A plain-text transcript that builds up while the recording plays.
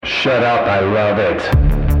Shut up, I love it.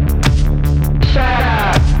 Shut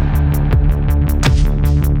up!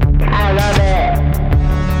 I love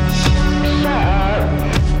it.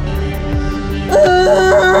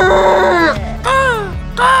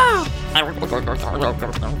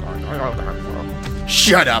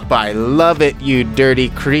 Shut up, I love it, you dirty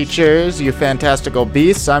creatures, you fantastical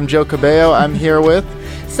beasts. I'm Joe Cabello. I'm here with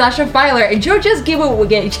Sasha Filer. And Joe just gave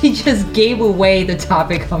away the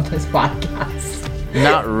topic of this podcast.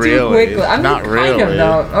 Not really. Too quickly. I mean, Not kind really. of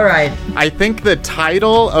though. All right. I think the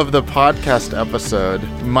title of the podcast episode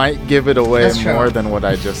might give it away That's true. more than what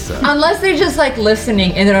I just said. Unless they're just like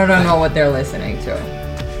listening and they don't know what they're listening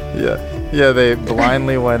to. Yeah, they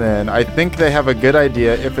blindly went in. I think they have a good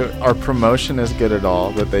idea, if our promotion is good at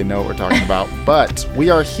all, that they know what we're talking about. But we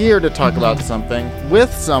are here to talk about something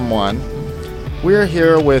with someone. We're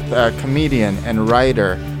here with a comedian and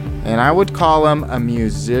writer, and I would call him a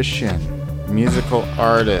musician, musical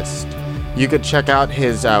artist. You could check out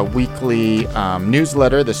his weekly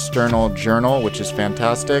newsletter, the Sternal Journal, which is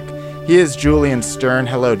fantastic. He is Julian Stern.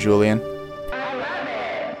 Hello, Julian.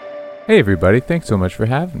 Hey everybody, thanks so much for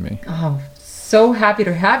having me. Oh, so happy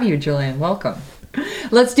to have you, Julian. Welcome.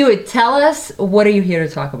 Let's do it. Tell us, what are you here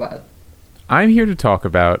to talk about? I'm here to talk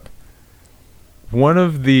about one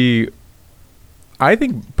of the, I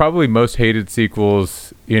think, probably most hated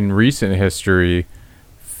sequels in recent history,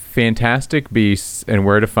 Fantastic Beasts and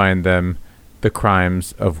Where to Find Them, The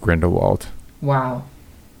Crimes of Grindelwald. Wow.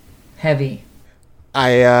 Heavy.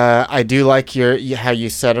 I do like how you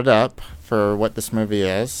set it up for what this movie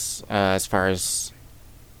is, as far as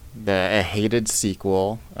a hated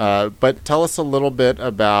sequel. But tell us a little bit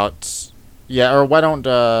about, or why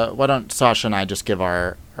don't Sasha and I just give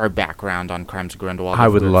our background on Crimes of Grindelwald? I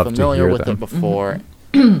would love to familiar hear with them. it before.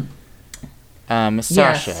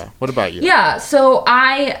 Sasha, Yes. what about you? Yeah, so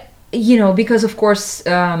because of course,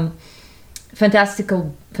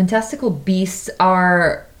 Fantastical Beasts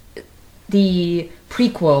are the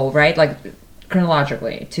prequel, right? Like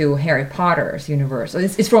chronologically to Harry Potter's universe.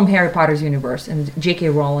 It's from Harry Potter's universe and J.K.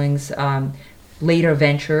 Rowling's later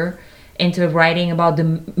venture into writing about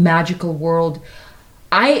the magical world.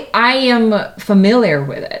 I am familiar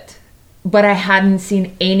with it, but I hadn't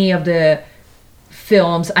seen any of the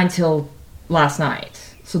films until last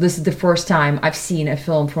night. So this is the first time I've seen a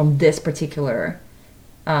film from this particular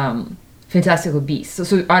Fantastical Beasts.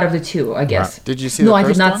 So out of the two, I guess. Did you see No, the I did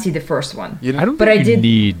first not one? see the first one. You I don't But think I you did-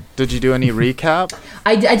 need... Did you do any recap?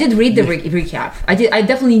 I did read the recap. I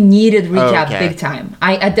definitely needed recap Okay. big time.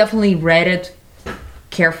 I definitely read it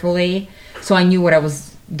carefully, so I knew what I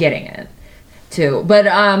was getting at too. But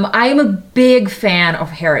I am a big fan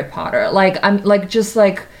of Harry Potter. Like I'm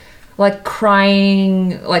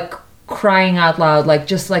crying out loud. Like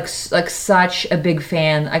such a big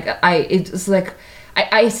fan.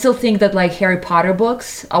 I still think that like Harry Potter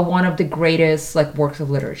books are one of the greatest like works of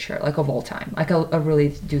literature like of all time. Like I really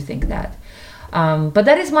do think that. But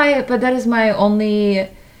that is my only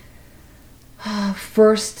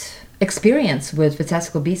first experience with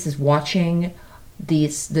Fantastical Beasts is watching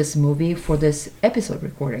this movie for this episode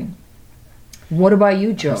recording. What about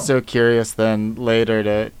you, Joe? I'm so curious then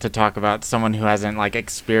later to talk about someone who hasn't like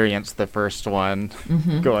experienced the first one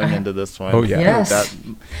going into this one. Oh, yeah. Yes.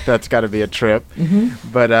 That's got to be a trip.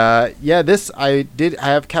 But I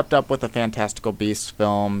have kept up with the Fantastical Beasts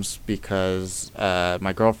films because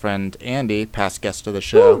my girlfriend Andy, past guest of the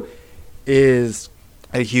show, is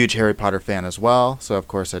a huge Harry Potter fan as well. So of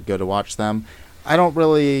course I'd go to watch them. I'm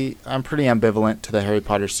pretty ambivalent to the Harry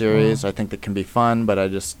Potter series. I think it can be fun, but I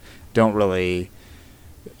just don't really,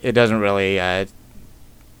 it doesn't really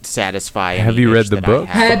satisfy. Have any you read itch the that I book?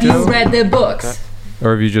 Have you read the books?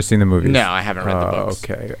 Or have you just seen the movies? No, I haven't read the Oh, books.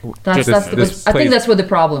 okay. I think that's what the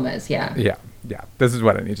problem is. Yeah. Yeah. This is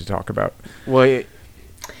what I need to talk about. Well,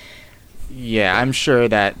 yeah, I'm sure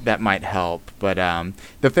that might help. But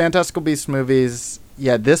the Fantastical Beasts movies,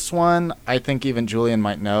 this one, I think even Julian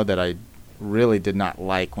might know that I really did not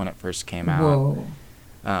like when it first came out.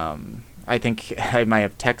 Whoa. I think I might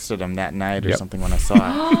have texted him that night or Yep. something when I saw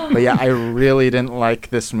it. But yeah, I really didn't like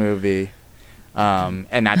this movie. And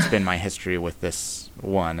that's been my history with this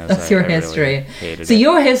one. That's your history. Really hated So it.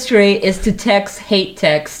 your history is to text hate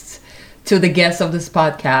texts to the guests of this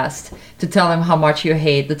podcast to tell them how much you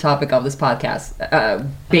hate the topic of this podcast,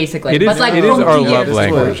 basically. It is, But like it is from our years love ago.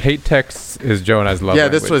 language. Hate texts is Joe and I's love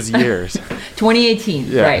language. this was years. 2018,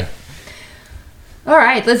 Yeah. right. All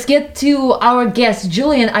right, let's get to our guest.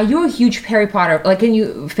 Julian, are you a huge Harry Potter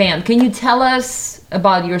fan? Can you tell us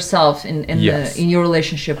about yourself in Yes. in your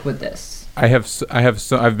relationship with this?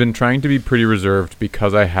 I've been trying to be pretty reserved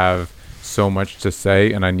because I have so much to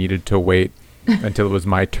say, and I needed to wait until it was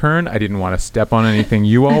my turn. I didn't want to step on anything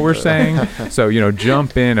you all were saying. So,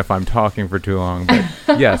 jump in if I'm talking for too long.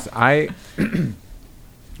 But yes, I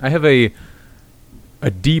have a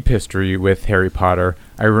deep history with Harry Potter.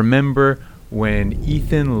 I remember when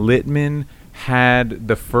Ethan Littman had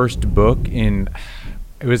the first book it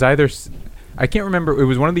was either, I can't remember, it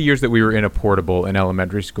was one of the years that we were in a portable in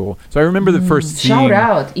elementary school. So I remember the first seeing... Shout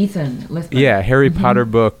out, Ethan Littman. Yeah, Harry Potter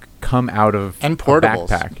book come out of And a portables.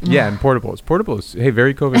 backpack. Yeah, and portables. Portables, hey,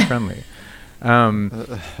 very COVID friendly.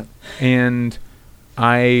 And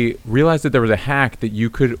I realized that there was a hack that you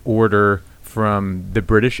could order from the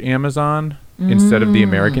British Amazon instead of the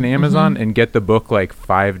American Amazon and get the book like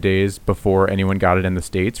 5 days before anyone got it in the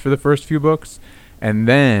States for the first few books. And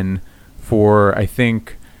then for, I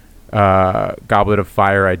think, Goblet of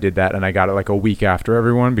Fire, I did that, and I got it like a week after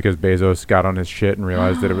everyone because Bezos got on his shit and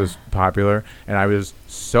realized that it was popular. And I was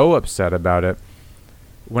so upset about it.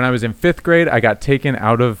 When I was in 5th grade, I got taken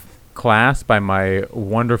out of class by my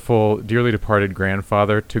wonderful, dearly departed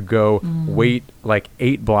grandfather to go wait like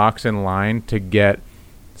 8 blocks in line to get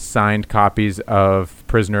signed copies of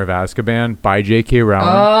Prisoner of Azkaban by J.K. Rowling.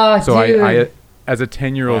 Oh, so dude. I as a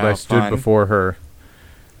 10-year-old, Wow, I stood fun. before her.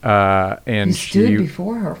 And You stood she,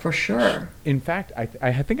 before her, for sure. in fact,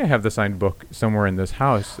 I think I have the signed book somewhere in this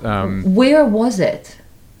house. Where was it?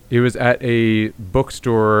 It was at a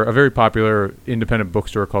bookstore, a very popular independent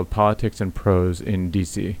bookstore called Politics and Prose in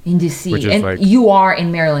D.C. In D.C. Which is And like- you are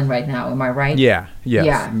in Maryland right now, am I right? Yeah, yes,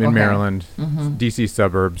 Yeah, in okay. Maryland, D.C.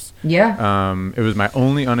 suburbs. Yeah? It was my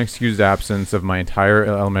only unexcused absence of my entire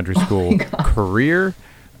elementary school career.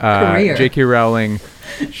 Career. J.K. Rowling,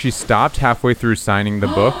 she stopped halfway through signing the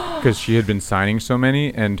book because she had been signing so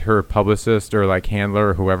many, and her publicist or like handler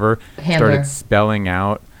or whoever started spelling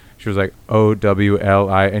out. She was like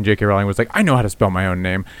O-W-L-I, and J.K. Rowling was like, I know how to spell my own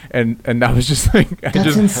name, and that was just like I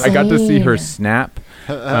got to see her insane. snap.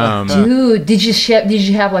 Dude, did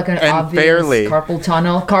you have like an And obvious barely.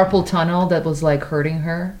 carpal tunnel that was like hurting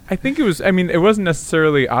her? I think it was. I mean, it wasn't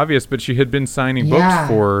necessarily obvious, but she had been signing Yeah. books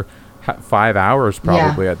for 5 hours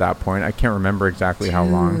probably at that point. I can't remember exactly how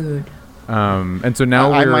long. Dude. And so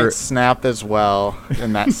now I we're might snap as well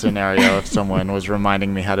in that scenario if someone was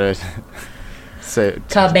reminding me how to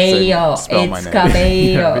Cabello. spell my It's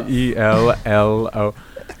name. Cabello. ELLO.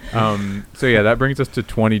 So yeah, that brings us to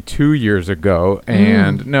 22 years ago,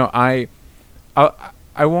 and no, I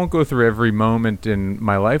won't go through every moment in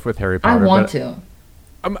my life with Harry I Potter. want but to.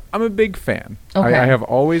 I'm a big fan. Okay. I have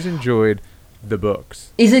always enjoyed the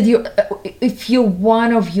books. Is it your if you're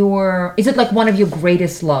one of your is it like one of your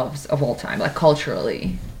greatest loves of all time, like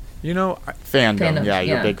culturally? You know, Fandom. Yeah,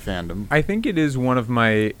 your yeah. big fandom. I think it is one of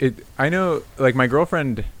my. I know, like my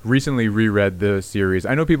girlfriend recently reread the series.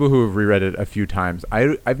 I know people who have reread it a few times.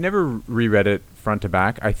 I've never reread it front to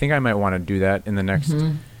back. I think I might want to do that in the next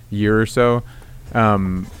year or so.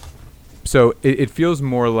 So it feels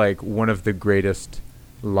more like one of the greatest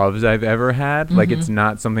loves I've ever had. Like it's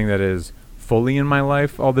not something that is fully in my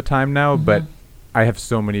life all the time now, but I have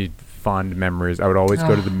so many fond memories. I would always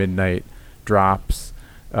go to the midnight drops.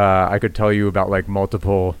 I could tell you about like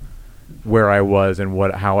multiple where I was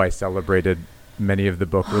and how I celebrated many of the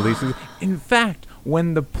book releases. In fact,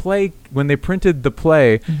 when they printed the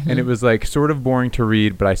play and it was like sort of boring to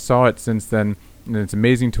read, but I saw it since then and it's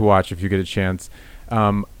amazing to watch if you get a chance.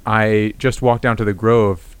 I just walked down to the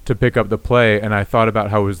Grove to pick up the play, and I thought about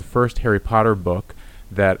how it was the first Harry Potter book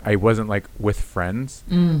that I wasn't like with friends.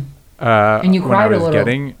 And you when I cried a was little.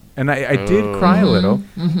 getting, and I did cry a little.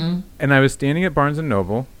 And I was standing at Barnes and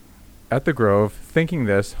Noble at the Grove, thinking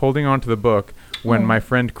this, holding on to the book, when my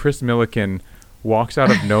friend Chris Milliken walks out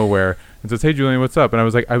of nowhere and says, "Hey, Julian, what's up?" And I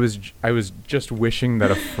was like, I was just wishing that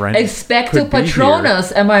a friend Expecto could be here.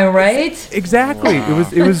 Patronus, am I right? Exactly. Wow.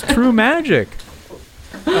 It was true magic.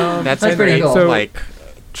 That's That's a pretty great, cool. So- like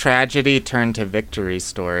tragedy turned to victory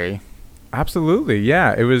story. Absolutely,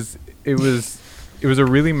 yeah. It was a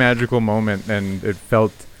really magical moment, and it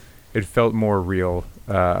felt more real.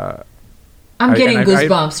 I'm getting I-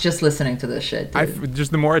 goosebumps just listening to this shit, dude.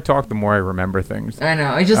 Just the more I talk, the more I remember things. I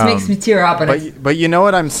know. It just makes me tear up. And it's, But you know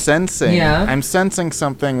what I'm sensing? Yeah. I'm sensing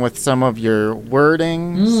something with some of your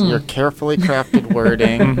wordings, your carefully crafted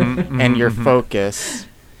wording, and your focus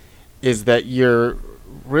is that you're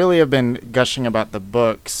really have been gushing about the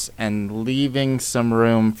books and leaving some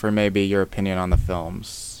room for maybe your opinion on the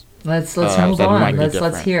films. let's that move might on. be Let's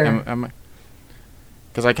different. hear.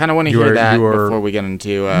 Because I kind of want to You hear are- that you are- before we get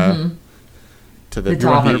into to the The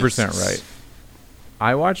topic. 100% right.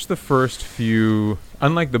 I watched the first few.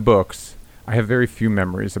 Unlike the books, I have very few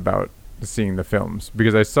memories about seeing the films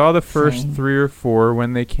because I saw the first Same. 3 or 4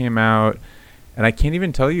 when they came out, and I can't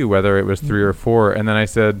even tell you whether it was 3 or 4. And then I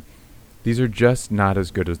said, these are just not as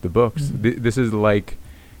good as the books. This is like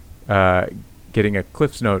getting a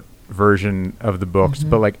Cliff's Note version of the books,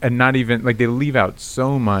 but like, and not even like, they leave out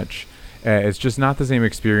so much. It's just not the same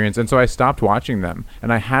experience. And so I stopped watching them,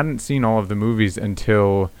 and I hadn't seen all of the movies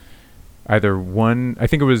until either I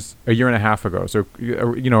think it was a year and a half ago. So,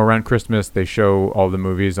 around Christmas, they show all the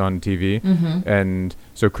movies on TV. And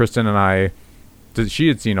so Kristen and she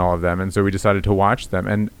had seen all of them. And so we decided to watch them.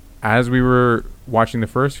 And as we were watching the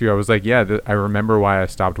first few, I was like, I remember why I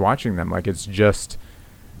stopped watching them. Like, it's just,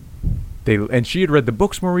 and she had read the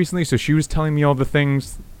books more recently. So she was telling me all the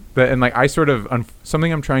things and like, I sort of,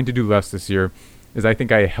 something I'm trying to do less this year is I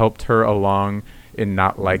think I helped her along in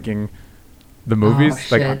not liking the movies.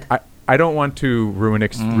 Shit. Like, I don't want to ruin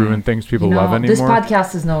things people love anymore. This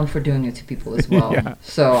podcast is known for doing it to people as well.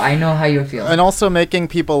 So I know how you're feeling. And also making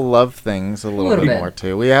people love things a little bit more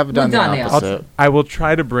too. We have done the opposite. I will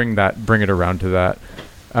try to bring it around to that.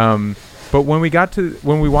 But when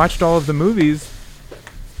we watched all of the movies,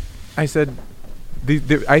 I said,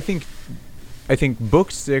 I think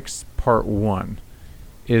Book 6 Part 1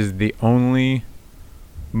 is the only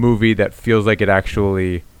movie that feels like it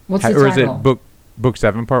actually. What's the or title? Is it Book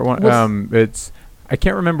 7 Part 1? It's, I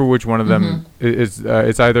can't remember which one of them is.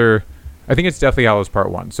 It's either, I think it's Deathly Hallows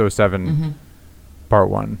Part 1, so 7 Part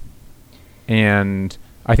 1, and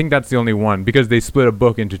I think that's the only one because they split a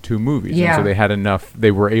book into 2 movies, and so they had enough.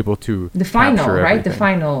 They were able to the final, capture right? everything. The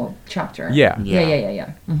final chapter. Yeah,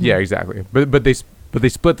 Yeah, exactly. But they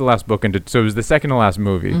split the last book into, so it was the second to last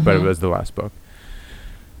movie, but it was the last book.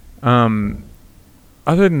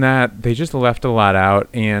 Other than that, they just left a lot out,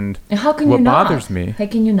 and how can what you not? bothers me? How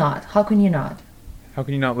can you not? How can you not? How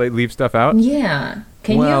can you not leave stuff out? Yeah.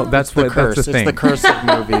 Can well, you? that's the what curse. that's the thing. It's the curse of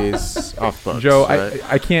movies off books. Joe, right?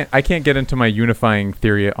 I can't get into my unifying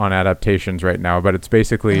theory on adaptations right now, but it's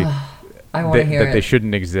basically I want to hear that it. they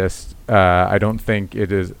shouldn't exist. I don't think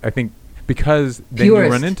it is. I think because then Purist.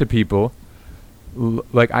 you run into people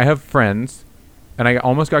like I have friends, and I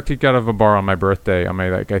almost got kicked out of a bar on my birthday, on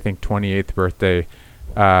my I think 28th birthday.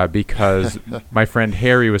 Because my friend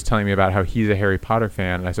Harry was telling me about how he's a Harry Potter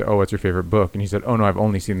fan, and I said, "Oh, what's your favorite book?" And he said, "Oh no, I've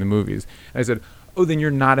only seen the movies." And I said, "Oh, then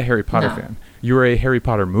you're not a Harry Potter fan. You're a Harry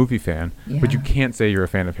Potter movie fan, but you can't say you're a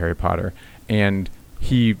fan of Harry Potter." And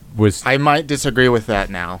he was. I might disagree with that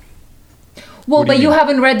now. Well, but you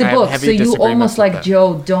haven't read the I have book, heavy so you disagreements almost with like that.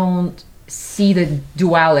 Joe don't see the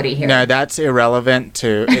duality here. No, that's irrelevant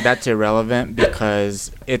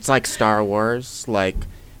because it's like Star Wars. Like,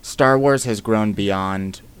 Star Wars has grown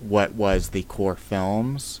beyond what was the core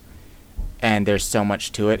films, and there's so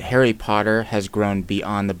much to it. Harry Potter has grown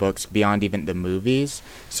beyond the books, beyond even the movies.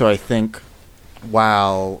 So I think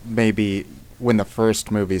while maybe when the first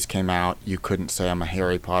movies came out, you couldn't say I'm a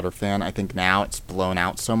Harry Potter fan, I think now it's blown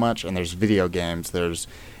out so much, and there's video games, there's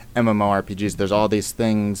MMORPGs, there's all these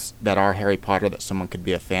things that are Harry Potter that someone could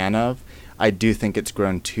be a fan of. I do think it's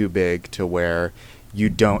grown too big to where you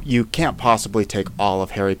can't possibly take all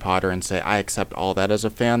of Harry Potter and say I accept all that as a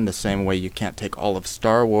fan, the same way you can't take all of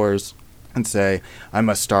Star Wars and say I'm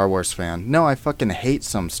a Star Wars fan. No, I fucking hate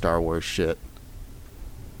some Star Wars shit.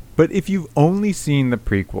 But if you've only seen the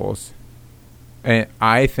prequels, and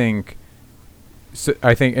I think,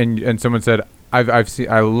 and someone said I've seen,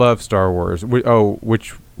 I love Star Wars.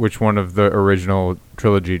 Which one of the original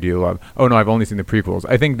trilogy do you love? Oh no, I've only seen the prequels.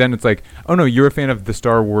 I think then it's like, oh no, you're a fan of the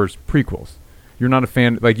Star Wars prequels. You're not a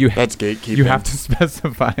fan. Like that's gatekeeping. You have to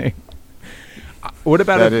specify. What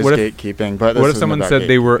about that? If, Is what gatekeeping. But what if someone said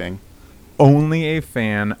they were only a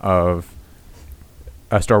fan of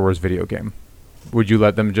a Star Wars video game? Would you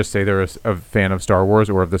let them just say they're a fan of Star Wars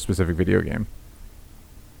or of the specific video game?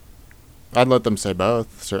 I'd let them say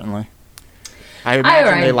both, certainly. I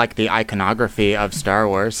imagine they like the iconography of Star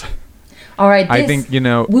Wars. All right. I think,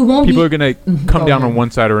 people are going to come down on one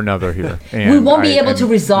side or another here. And we won't be able to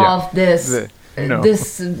resolve this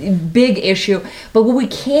big issue. But what we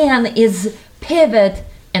can is pivot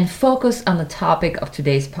and focus on the topic of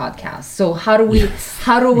today's podcast. So how do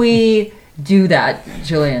we do that,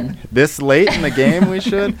 Julian? This late in the game, we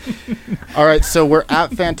should. All right, so we're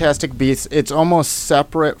at Fantastic Beasts. It's almost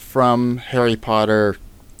separate from Harry Potter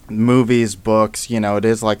movies, books. It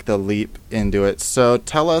is like the leap into it. So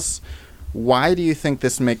tell us, why do you think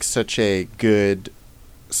this makes such a good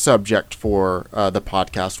subject for the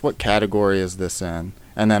podcast? What category is this in?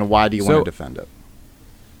 And then why do you want to defend it?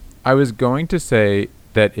 I was going to say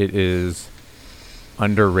that it is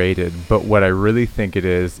underrated, but what I really think it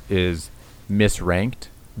is misranked,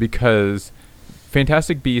 because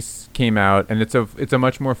Fantastic Beasts came out, and it's a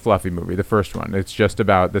much more fluffy movie. The first one, it's just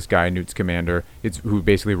about this guy Newt Scamander, who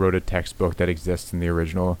basically wrote a textbook that exists in the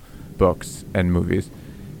original books and movies,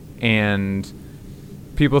 and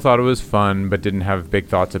people thought it was fun but didn't have big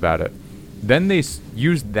thoughts about it. Then they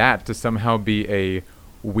used that to somehow be a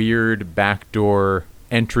weird backdoor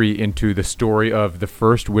entry into the story of the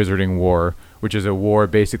First Wizarding War, which is a war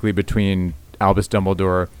basically between Albus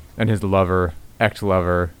Dumbledore and his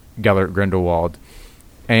ex-lover, Gellert Grindelwald.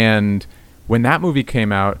 And when that movie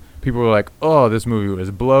came out, people were like, "Oh, this movie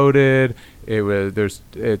was bloated.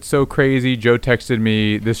 It's so crazy." Joe texted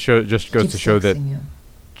me, "This show just goes to show that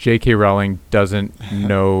J.K. Rowling doesn't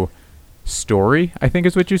know story," I think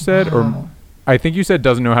is what you said. Wow. Or I think you said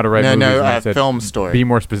doesn't know how to write movies. No, and I said, film story. Be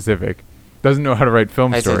more specific. Doesn't know how to write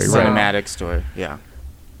film I said story. Right. cinematic story. Yeah.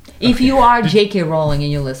 If you are J.K. Rowling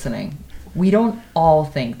and you're listening, we don't all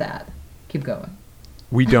think that. Keep going.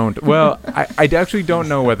 We don't. Well, I actually don't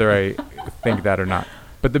know whether I think that or not.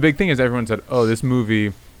 But the big thing is everyone said, "Oh, this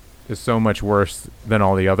movie is so much worse than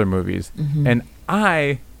all the other movies," and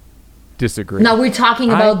I disagree. Now we're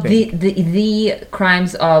talking I about think the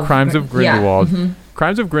crimes of Grindelwald. Yeah,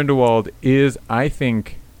 Crimes of Grindelwald is, I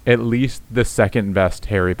think, at least the second best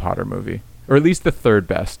Harry Potter movie, or at least the third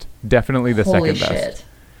best. Definitely the Holy second shit. best,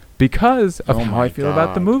 because of Oh how my I feel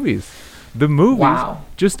about the God. movies. The movies Wow.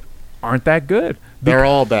 just aren't that good. They're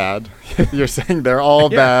all bad. You're saying they're all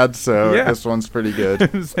Yeah. bad, so Yeah. this one's pretty good.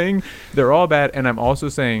 I'm saying they're all bad, and I'm also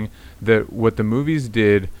saying that what the movies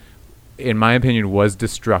did, in my opinion, was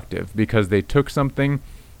destructive, because they took something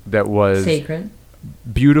that was Sacred.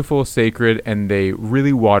 beautiful, sacred, and they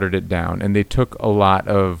really watered it down, and they took a lot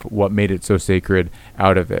of what made it so sacred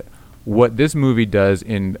out of it. What this movie does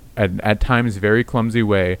in at times very clumsy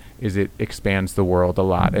way is it expands the world a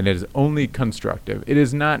lot, and it is only constructive. It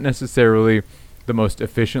is not necessarily the most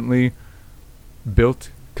efficiently built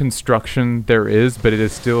construction there is, but it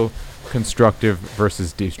is still constructive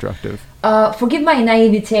versus destructive. Forgive my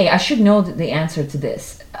naivete. I should know the answer to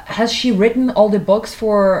this. Has she written all the books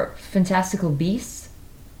for Fantastical Beasts?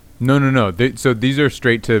 No. So these are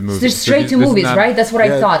straight to movies. They're So straight to this is movies, not- right? That's what I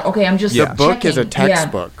Yeah. thought. Okay, I'm just Yeah. The book is a checking. Yeah.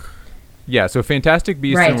 textbook. Yeah, so Fantastic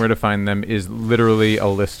Beasts Right. and Where to Find Them is literally a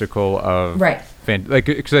listicle of Right.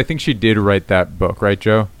 because I think she did write that book, right,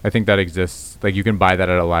 Joe? I think that exists. Like you can buy that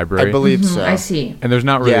at a library. I believe so. I see. And there's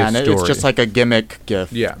not really Yeah, a and story. it's just like a gimmick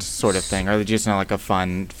gift Yeah. sort of thing, or just not like a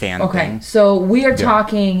fun fan Okay, thing. so we are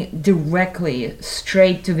talking directly,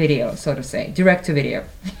 straight to video, so to say, direct to video.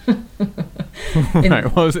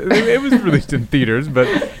 right. Well, it was released in theaters, but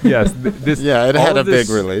yes, this Yeah, it all had a of this-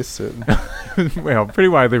 big release. well, pretty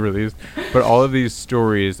widely released. But all of these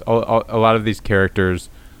stories, a lot of these characters,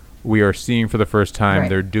 we are seeing for the first time. Right.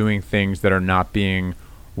 They're doing things that are not being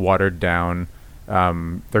watered down.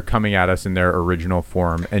 They're coming at us in their original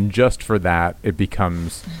form, and just for that, it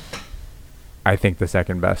becomes, I think, the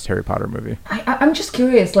second best Harry Potter movie. I'm just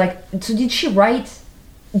curious, like, so did she write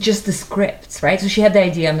just the scripts, right? So she had the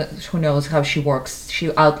idea, who knows how she works,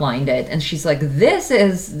 she outlined it, and she's like, this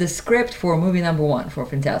is the script for movie number 1 for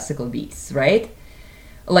Fantastical Beasts, right?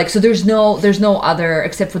 Like, so there's no other,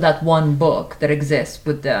 except for that one book that exists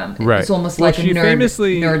with them. Right. It's almost Well, like a she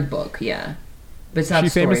famously- nerd book, yeah. But it's not She a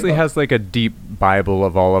famously storybook. has like a deep Bible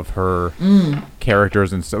of all of her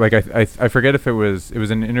characters and stuff. Like I forget if it was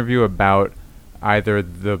an interview about either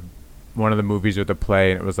one of the movies or the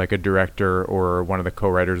play, and it was like a director or one of the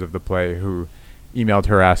co-writers of the play who emailed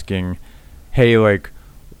her asking, "Hey, like,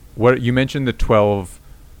 what you mentioned the 12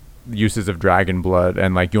 uses of dragon blood,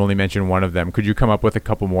 and like you only mentioned one of them. Could you come up with a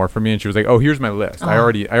couple more for me?" And she was like, "Oh, here's my list. I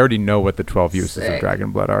already know what the 12 uses of Sick.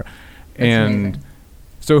 dragon blood are." That's and amazing.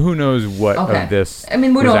 so who knows what Okay. of this I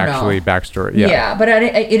mean, we was don't actually know. backstory. Yeah, but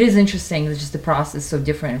it is interesting. It's just the process so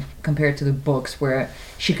different compared to the books, where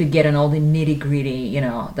she could get in all the nitty gritty,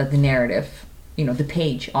 that the narrative, the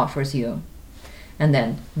page offers you, and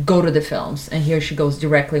then go to the films. And here she goes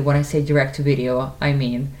directly. When I say direct to video, I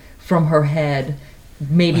mean from her head,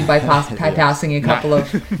 maybe bypassing a couple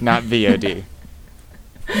of Not VOD.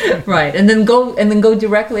 right, and then go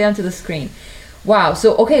directly onto the screen. Wow.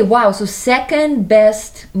 So second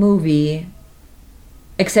best movie,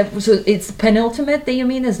 so it's penultimate that you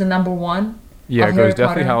mean is the number 1? Yeah, of it Harry goes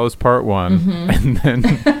Deathly Potter? Hallows Part 1, and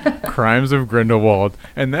then Crimes of Grindelwald,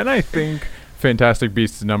 and then I think Fantastic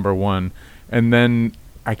Beasts is number 1, and then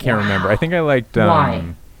I can't remember. I think I liked Why?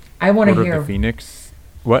 I want to Order hear. of the Phoenix.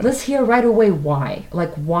 What? Let's hear right away why.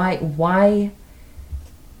 Like why?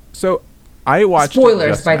 So I watched it Spoilers,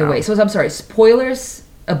 just by the now. way. So I'm sorry. Spoilers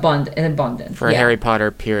abundant For yeah. Harry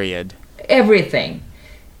Potter, period. Everything.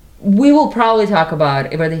 We will probably talk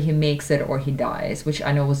about whether he makes it or he dies, which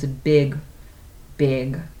I know was a big big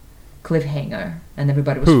cliffhanger, and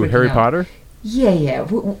everybody was Who? freaking Harry out. Potter? Yeah.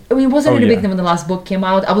 I mean, wasn't Oh, it a big yeah. thing when the last book came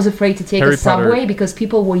out? I was afraid to take Harry a subway Potter- because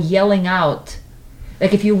people were yelling out.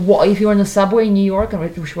 Like if you were in the subway in New York, and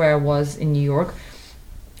which where I was in New York,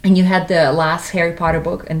 and you had the last Harry Potter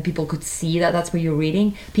book, and people could see that that's what you're reading,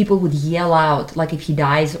 people would yell out like if he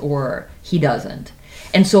dies or he doesn't.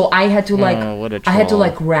 And so I had to like Oh, what a I had to troll.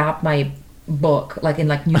 like wrap my book like in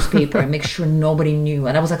like newspaper and make sure nobody knew.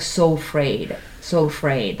 And I was like so afraid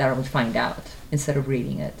that I would find out instead of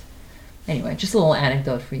reading it. Anyway, just a little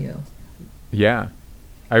anecdote for you. Yeah.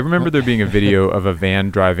 I remember there being a video of a van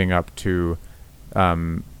driving up to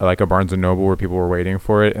like a Barnes and Noble where people were waiting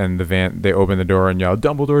for it, and they open the door and yell,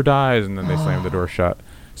 "Dumbledore dies," and then they slam the door shut.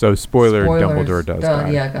 So spoiler, Spoilers. Dumbledore does die.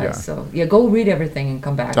 Yeah, guys. So yeah, go read everything and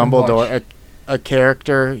come back. and Dumbledore, watch. a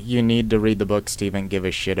character you need to read the book Stephen give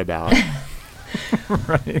a shit about.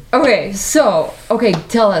 Right. Okay,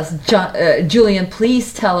 tell us, Julian,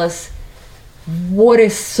 please tell us what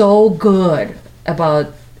is so good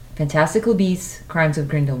about Fantastical Beasts: Crimes of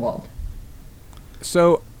Grindelwald.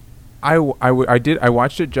 So I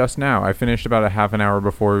watched it just now. I finished about a half an hour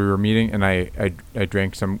before we were meeting, and I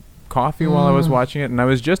drank some coffee while I was watching it, and I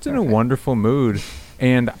was just in a wonderful mood.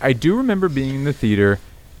 And I do remember being in the theater.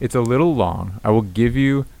 It's a little long. I will give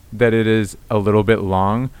you that it is a little bit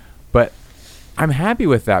long, but I'm happy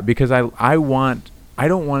with that because I don't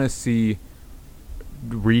want to see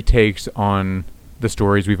retakes on the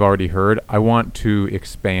stories we've already heard. I want to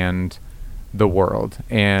expand the world,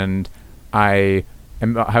 and I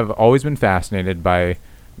have always been fascinated by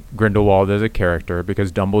Grindelwald as a character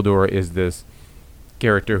because Dumbledore is this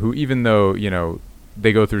character who, even though, you know,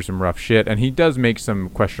 they go through some rough shit, and he does make some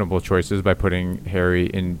questionable choices by putting Harry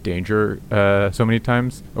in danger so many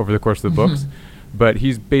times over the course of the books, but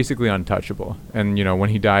he's basically untouchable. And, you know, when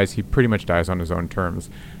he dies, he pretty much dies on his own terms.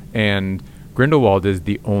 And Grindelwald is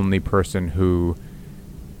the only person who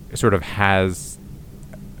sort of has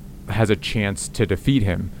a chance to defeat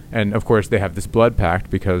him. And of course they have this blood pact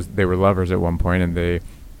because they were lovers at one point and they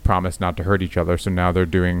promised not to hurt each other, so now they're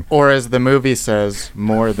doing Or as the movie says,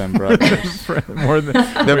 more than brothers. more than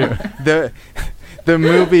The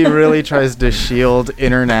movie really tries to shield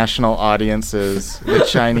international audiences, the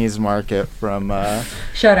Chinese market, from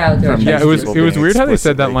Shout out to our From yeah, Chinese it was people it was being weird how they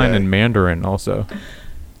said that explicitly line gay. in Mandarin also.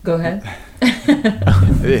 Go ahead.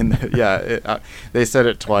 They said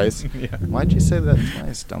it twice. Yeah. Why'd you say that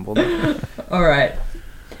twice, Dumbledore? All right.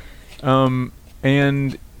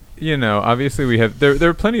 And you know, obviously we have there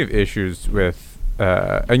are plenty of issues with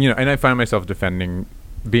and you know, and I find myself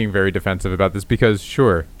being very defensive about this because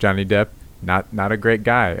sure, Johnny Depp not a great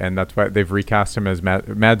guy, and that's why they've recast him as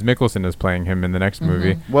Mads Mikkelsen is playing him in the next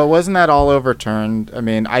movie. Well, wasn't that all overturned? I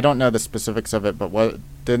mean, I don't know the specifics of it, but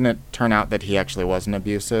didn't it turn out that he actually wasn't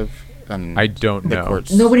abusive? And I don't the know.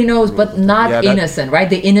 courts Nobody knows, but ruled- not Yeah, that- innocent, right?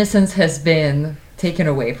 The innocence has been taken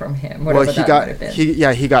away from him. Well, Whatever he that got might have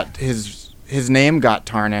been. he got his name got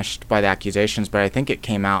tarnished by the accusations, but I think it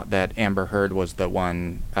came out that Amber Heard was the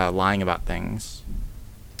one lying about things.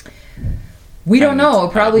 We don't And, know.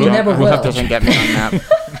 Probably we'll- never we'll will. have to Doesn't get me on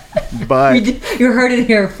that. But You heard it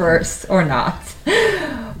here first, or not.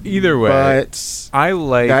 Either way, but I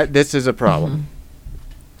like that this is a problem.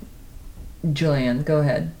 Julian, go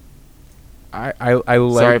ahead. I Sorry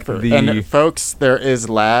like for the and folks. There is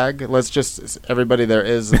lag. Let's just everybody. There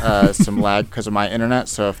is some lag because of my internet.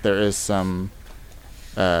 So if there is some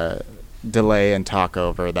delay and talk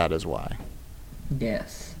over, that is why.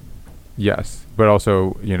 Yes. yes, but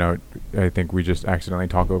also, you know, I think we just accidentally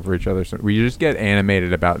talk over each other. So we just get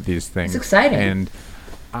animated about these things. It's exciting. And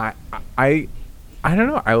I don't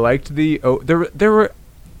know. I liked there were.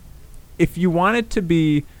 If you want it to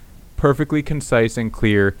be perfectly concise and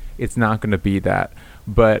clear, it's not going to be that.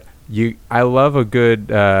 But I love a good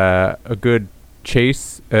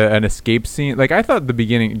chase, an escape scene. Like I thought the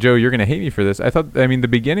beginning, Joe, you're going to hate me for this. I mean, the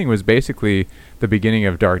beginning was basically the beginning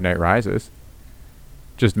of Dark Knight Rises.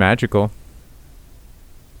 Just magical.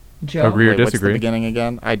 Joe. Agree or Wait, what's the disagree? beginning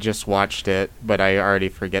again? I just watched it, but I already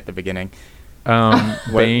forget the beginning.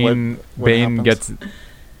 Bane what happens?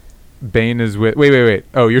 Bane is with. Wait.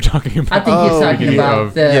 Oh, you're talking about. I think he's talking beginning about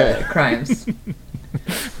of- the Yeah. crimes.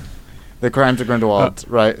 The Crimes of Grindelwald,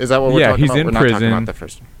 right? Is that what we're yeah, talking he's about? in We're not talking prison. about the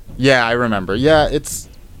first one. Yeah, I remember. Yeah, it's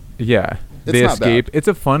Yeah, It's they not escape. bad. It's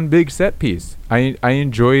a fun big set piece. I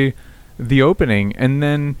enjoy the opening, and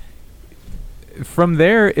then from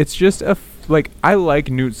there, it's just like I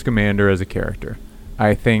like Newt Scamander as a character.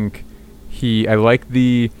 I think I like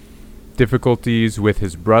the difficulties with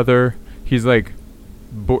his brother. He's like,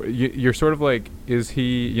 you're sort of like, is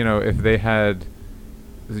he? You know, if they had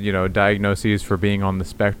diagnoses for being on the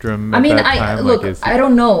spectrum. I at mean, that time? look, Like, I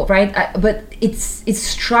don't know, right? But it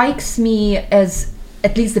strikes me as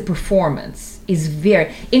at least the performance is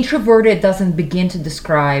very introverted. Doesn't begin to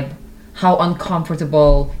describe how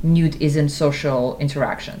uncomfortable Newt is in social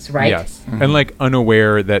interactions, right? Yes, and like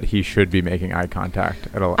unaware that he should be making eye contact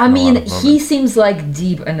at a. I in a mean, lot of he moments. seems like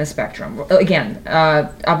deep in the spectrum. Again,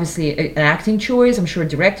 obviously an acting choice. I'm sure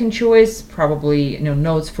directing choice. Probably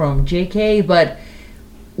notes from J.K. But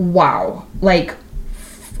wow, like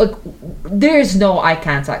there's no eye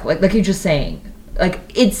contact. Like you're just saying, like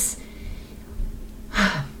it's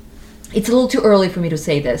a little too early for me to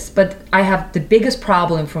say this, but I have the biggest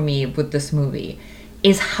problem for me with this movie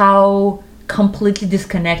is how completely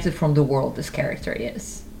disconnected from the world this character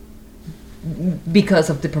is because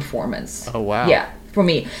of the performance. Oh, wow. Yeah, for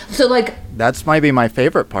me. So like, That's might be my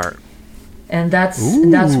favorite part. and that's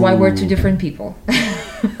why we're two different people.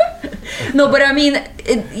 No, but I mean,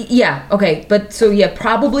 yeah, okay, but so yeah,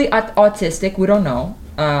 probably autistic. We don't know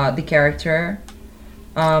the character,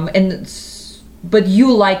 but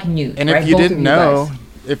you like Newt, And right? if you Both of didn't know,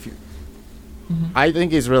 guys. I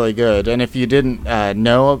think he's really good. And if you didn't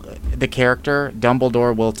know the character,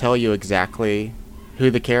 Dumbledore will tell you exactly who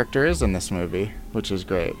the character is in this movie, which is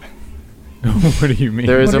great. What do you mean?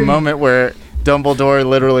 There is What a do you- moment where Dumbledore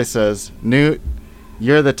literally says, "Newt,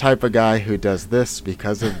 you're the type of guy who does this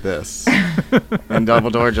because of this." And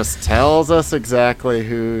Dumbledore just tells us exactly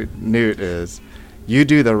who Newt is. You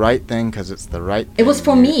do the right thing because it's the right thing. It was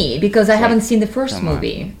for Newt." me because I It's haven't like, seen the first come on.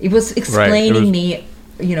 movie. It was explaining was- me,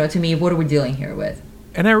 to me, what are we dealing here with?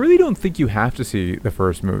 And I really don't think you have to see the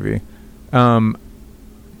first movie.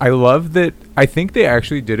 I love that. I think they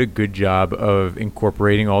actually did a good job of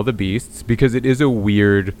incorporating all the beasts because it is a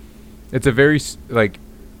weird. It's a very like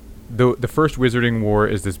the first Wizarding War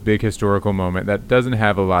is this big historical moment that doesn't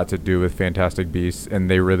have a lot to do with Fantastic Beasts, and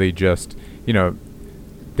they really just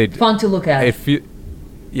they Fun to look at.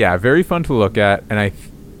 yeah, very fun to look at, and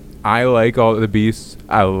I like all the beasts.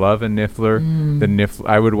 I love a Niffler. The Niffler.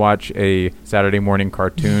 I would watch a Saturday morning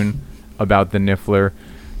cartoon about the Niffler.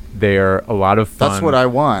 They are a lot of fun. That's what I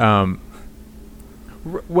want.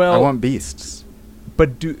 Well, I want beasts.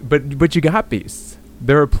 but you got beasts.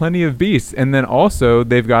 There are plenty of beasts, and then also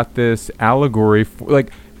they've got this allegory for,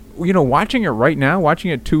 watching it right now,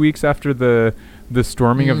 watching it 2 weeks after the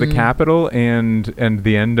storming of the Capitol and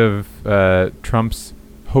the end of Trump's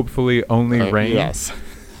hopefully only reign. Yes.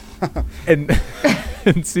 And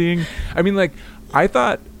and seeing, I mean, like, I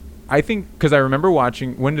think because I remember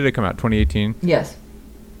watching. When did it come out? 2018. Yes.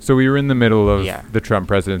 So we were in the middle of Yeah. the Trump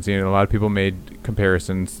presidency, and a lot of people made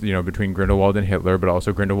comparisons, between Grindelwald and Hitler, but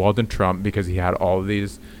also Grindelwald and Trump because he had all of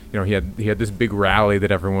these, he had this big rally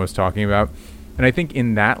that everyone was talking about, and I think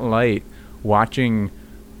in that light, watching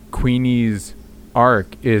Queenie's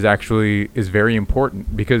arc is very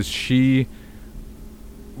important because she's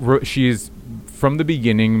from the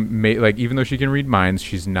beginning even though she can read minds,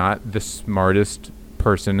 she's not the smartest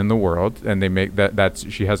person in the world, and they make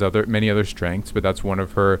that's she has many other strengths, but that's one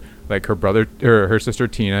of her, like her brother or her sister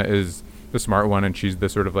Tina is the smart one, and she's the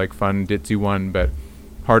sort of like fun ditzy one, but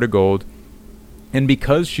heart of gold. And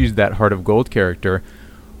because she's that heart of gold character,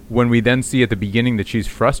 when we then see at the beginning that she's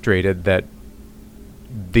frustrated that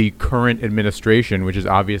the current administration, which is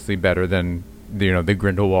obviously better than the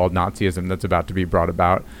Grindelwald Nazism that's about to be brought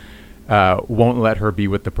about, won't let her be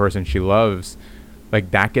with the person she loves, like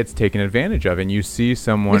that gets taken advantage of, and you see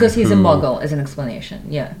someone Because he's a who- muggle, as an explanation.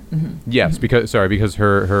 Yeah. Mm-hmm. Yes, because her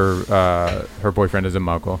boyfriend is a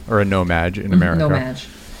muggle or a no-mage in America. No match.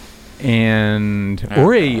 And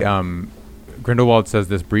Grindelwald says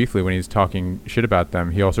this briefly when he's talking shit about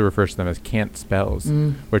them. He also refers to them as can't spells,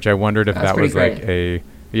 which I wondered if That's that was pretty like great.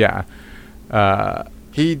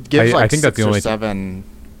 He gives I think that's the 6 or only 7.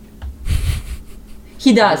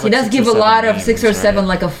 He does. He Like does 6 give or a lot 7 of 6 or names, 7, right?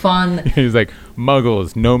 like a fun. he's like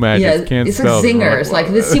muggles, no magic, can't it's spell. like zingers. Like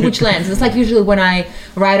let's see which lands. It's like usually when I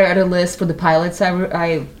write out a list for the pilots I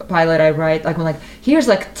write like here's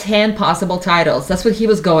like 10 possible titles. That's what he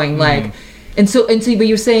was going like, and so but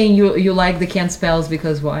you're saying you like the can't spells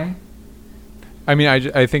because why? I mean,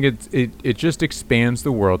 I think it just expands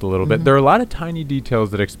the world a little bit. There are a lot of tiny details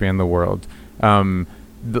that expand the world. And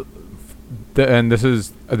this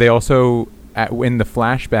is they also in the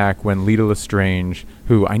flashback when Leta Lestrange,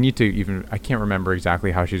 who I can't remember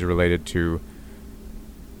exactly how she's related to.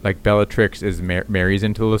 Like Bellatrix marries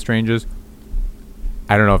into the Lestranges.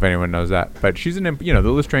 I don't know if anyone knows that, but she's the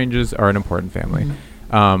Lestranges are an important family.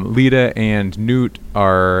 Leta and Newt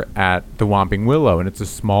are at the Whomping Willow, and it's a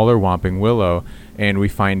smaller Whomping Willow, and we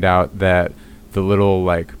find out that the little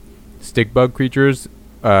like stick bug creatures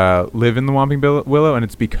live in the Whomping Willow, and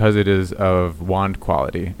it's because it is of wand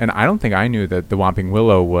quality. And I don't think I knew that the Whomping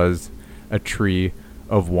Willow was a tree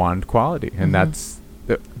of wand quality, and that's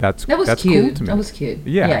That was that's cute. cool to me. That was cute.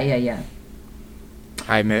 Yeah. Yeah.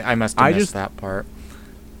 I must have missed that part.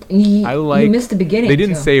 I You missed the beginning. They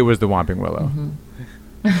didn't too. say it was the Whomping Willow.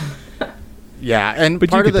 Yeah, and But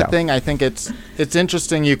you part of could the tell. thing, I think it's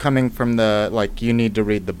interesting you coming from the, like, you need to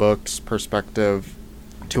read the books perspective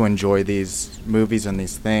to enjoy these movies and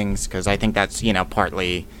these things, because I think that's,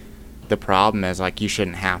 partly the problem is, like, you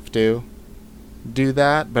shouldn't have to do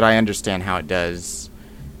that, but I understand how it does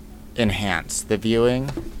enhance the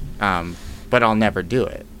viewing, but I'll never do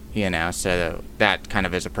it, so that kind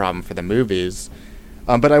of is a problem for the movies.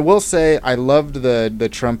 But I will say I loved the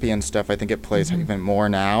Trumpian stuff. I think it plays even more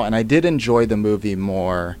now. And I did enjoy the movie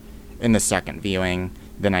more in the second viewing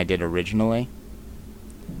than I did originally.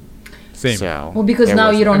 Same. So, Well, because there now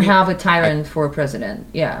was- you don't I mean, have a tyrant for president.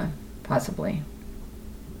 Yeah, possibly.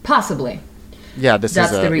 Yeah, this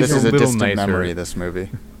That's the is reason. a It's a little distant nicer. memory, this movie.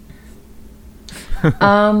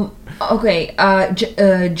 Okay,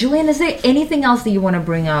 Julian, is there anything else that you want to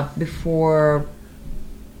bring up before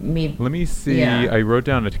me? Let me see. Yeah. I wrote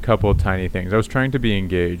down a couple of tiny things. I was trying to be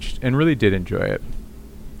engaged and really did enjoy it.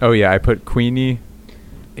 Oh yeah, I put Queenie,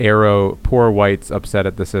 Arrow, poor White's upset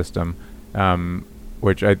at the system,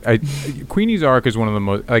 which I Queenie's arc is one of the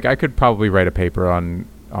most, like, I could probably write a paper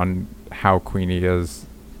on how Queenie has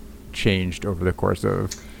changed over the course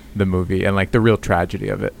of the movie and, like, the real tragedy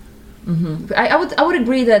of it. I would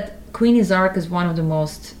agree that Queenie's arc is one of the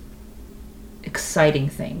most exciting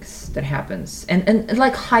things that happens, and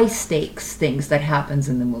like high stakes things that happens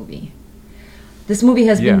in the movie. This movie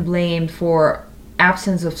has Yeah. been blamed for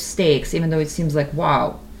absence of stakes, even though it seems like,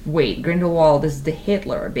 wow, wait, Grindelwald is the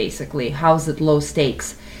Hitler, basically. How's it low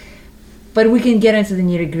stakes? But we can get into the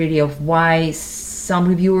nitty gritty of why some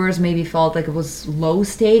reviewers maybe felt like it was low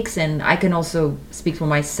stakes, and I can also speak for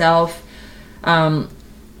myself.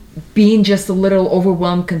 Being just a little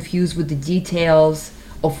overwhelmed, confused with the details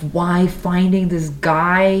of why finding this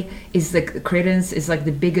guy is like Credence is like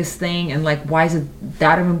the biggest thing, and like why is it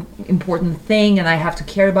that an important thing, and I have to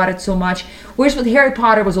care about it so much. Whereas with Harry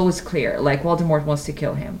Potter was always clear, like Voldemort wants to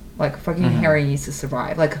kill him, like fucking Harry needs to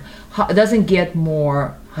survive. Like it doesn't get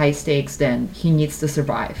more high stakes than he needs to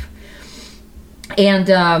survive. And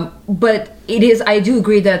but it is, I do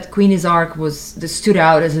agree that Queenie's arc stood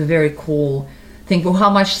out as a very cool thing for how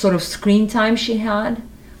much sort of screen time she had,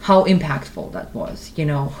 how impactful that was,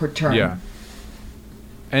 her turn. Yeah.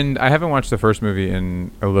 And I haven't watched the first movie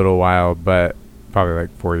in a little while, but probably like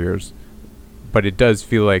 4 years. But it does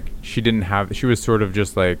feel like she was sort of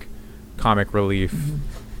just like comic relief,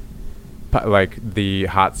 like the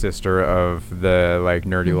hot sister of the like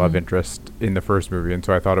nerdy love interest in the first movie. And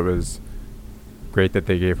so I thought it was great that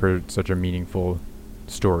they gave her such a meaningful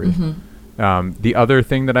story. The other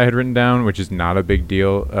thing that I had written down, which is not a big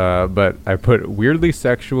deal, but I put weirdly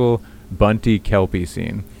sexual Bunty Kelpie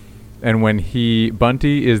scene. And when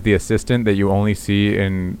Bunty is the assistant that you only see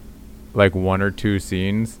in like one or two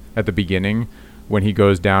scenes at the beginning, when he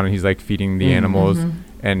goes down and he's like feeding the animals,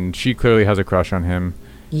 and she clearly has a crush on him.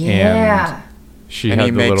 Yeah. And she And has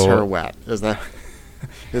he the makes little, her wet. Is that?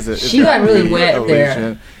 She got really wet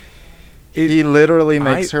there. He literally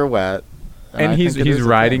makes her wet. And I he's think it is a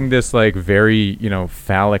riding thing. this like very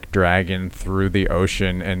phallic dragon through the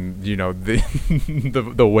ocean, and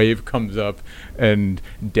the wave comes up and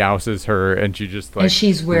douses her, and she just like And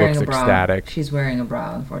she's wearing looks a bra. ecstatic. She's wearing a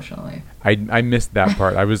bra, unfortunately. I missed that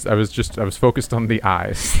part. I was focused on the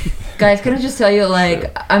eyes. Guys, can I just tell you,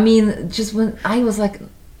 like, I mean, just when I was like,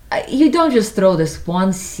 you don't just throw this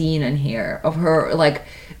one scene in here of her like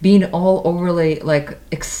being all overly like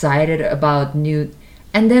excited about Newt,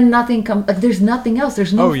 and then nothing comes. Like, there's nothing else.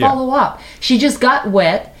 There's no Oh, yeah. follow up. She just got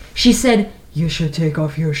wet. She said, "You should take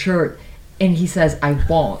off your shirt," and he says, "I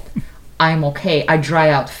won't. I'm okay. I dry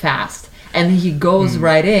out fast." And he goes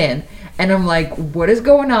right in, and I'm like, "What is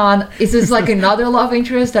going on? Is this like another love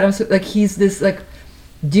interest that I'm so, like he's this like."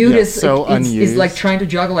 Dude Yeah, is so like, is like unused. trying to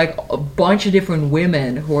juggle like a bunch of different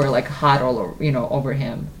women who are like hot all over, over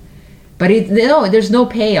him, but there's no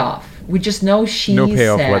payoff. We just know she's No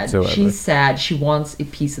payoff sad. whatsoever. She's sad. She wants a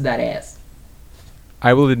piece of that ass.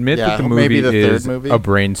 I will admit Yeah, that the maybe movie the third is movie. a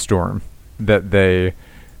brainstorm.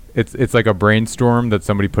 It's like a brainstorm that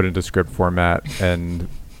somebody put into script format, and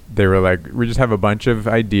they were like, we just have a bunch of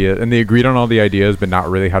ideas, and they agreed on all the ideas, but not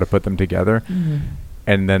really how to put them together.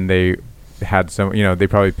 And then they had they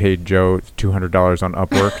probably paid Joe $200 on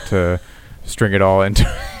Upwork to string it all into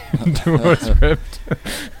a script.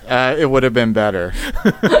 It would have been better.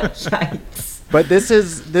 Yikes. But this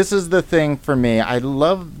is the thing for me. I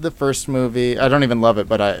love the first movie. I don't even love it,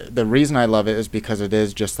 but the reason I love it is because it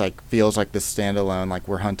is just like feels like this standalone. Like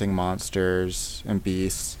we're hunting monsters and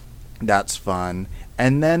beasts. That's fun.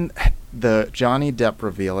 And then the Johnny Depp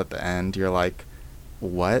reveal at the end. You're like,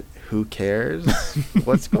 what? Who cares?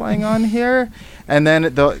 What's going on here? And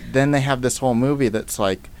then then they have this whole movie that's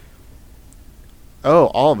like, oh,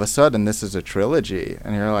 all of a sudden this is a trilogy,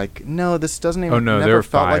 and you're like, no, this doesn't even. Oh no, never there are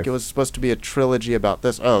felt 5. like it was supposed to be a trilogy about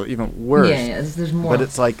this. Oh, even worse. Yeah, there's more. But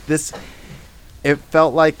it's like this. It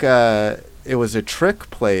felt like it was a trick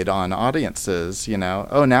played on audiences. You know,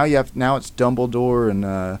 oh now it's Dumbledore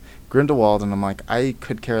and Grindelwald, and I'm like, I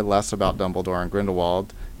could care less about Dumbledore and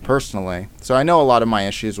Grindelwald personally. So I know a lot of my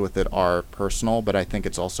issues with it are personal, but I think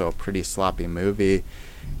it's also a pretty sloppy movie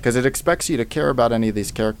because it expects you to care about any of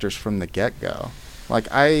these characters from the get-go. Like,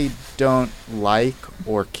 I don't like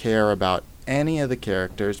or care about any of the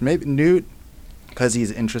characters. Maybe Newt, because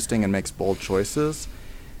he's interesting and makes bold choices.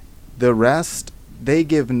 The rest, they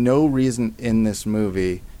give no reason in this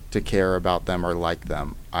movie to care about them or like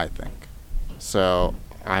them, I think. So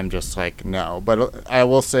I'm just like, no. But I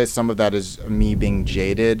will say some of that is me being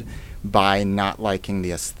jaded by not liking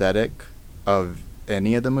the aesthetic of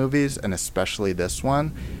any of the movies, and especially this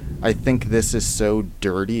one. I think this is so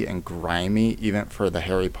dirty and grimy, even for the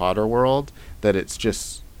Harry Potter world, that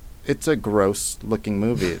it's a gross looking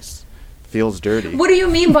movie. It feels dirty. What do you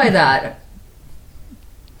mean by that?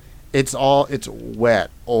 It's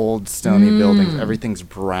wet, old stony buildings. Everything's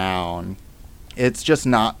brown. It's just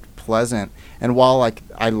not pleasant. And while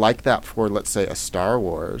I like that for, let's say, a Star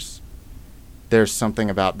Wars, there's something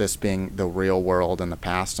about this being the real world in the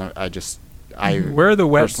past. Where are the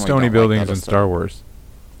wet, personally stony don't like buildings that in Star Wars?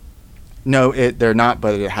 No, they're not,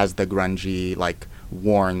 but it has the grungy,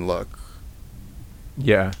 worn look.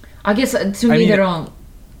 Yeah. I guess to me mean, they don't.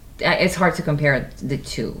 It's hard to compare the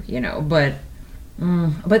two, you know. But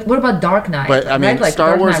what about Dark Knight? But I mean, right? Star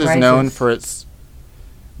Dark Wars Knight is known Rises. for its.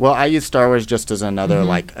 Well, I use Star Wars just as another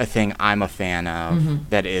a thing I'm a fan of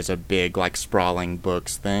that is a big sprawling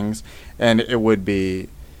books things, and it would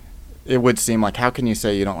seem like, how can you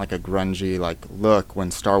say you don't like a grungy look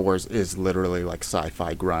when Star Wars is literally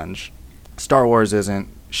sci-fi grunge? Star Wars isn't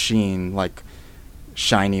sheen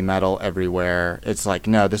shiny metal everywhere. It's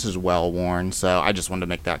no, this is well worn. So I just wanted to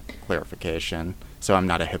make that clarification, so I'm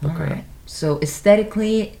not a hypocrite. All right. So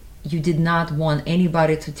aesthetically, you did not want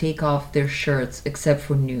anybody to take off their shirts except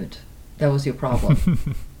for Newt. That was your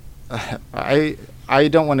problem. I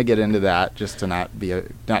don't want to get into that, just to not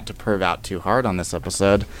to perv out too hard on this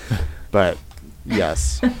episode, but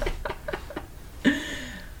yes.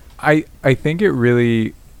 I think it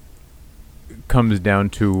really comes down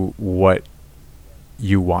to what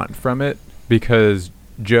you want from it, because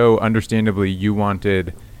Joe, understandably, you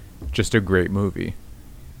wanted just a great movie,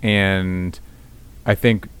 and I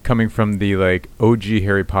think coming from the OG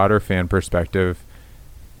Harry Potter fan perspective,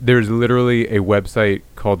 there's literally a website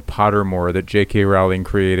called Pottermore that J.K. Rowling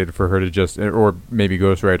created for her to just, or maybe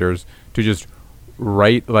ghostwriters, to just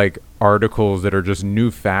write articles that are just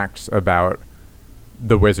new facts about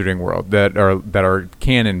the Wizarding world that are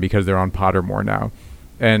canon because they're on Pottermore now.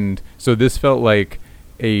 And so this felt like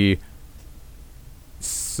a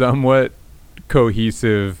somewhat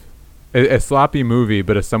cohesive, a sloppy movie,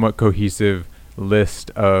 but a somewhat cohesive list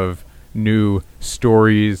of new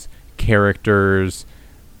stories, characters,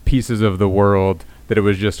 pieces of the world that it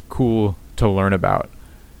was just cool to learn about.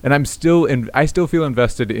 And I still feel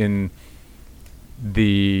invested in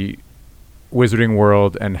the Wizarding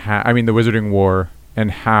world and the Wizarding War, and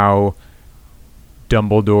how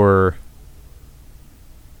Dumbledore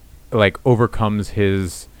overcomes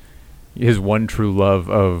his one true love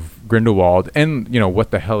of Grindelwald, and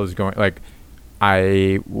what the hell is going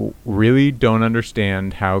I really don't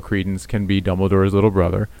understand how Credence can be Dumbledore's little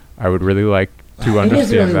brother. I would really like to understand It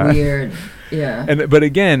is really that. weird. Yeah. But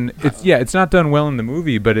again, it's not done well in the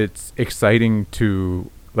movie, but it's exciting to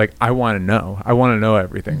I want to know. I want to know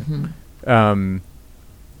everything.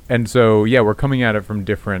 And so we're coming at it from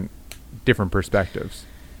different perspectives.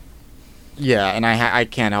 Yeah, and I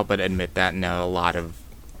can't help but admit that a lot of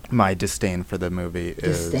my disdain for the movie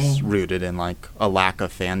is rooted in a lack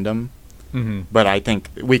of fandom. But I think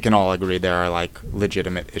we can all agree there are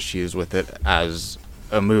legitimate issues with it as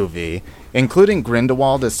a movie, including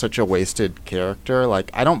Grindelwald is such a wasted character.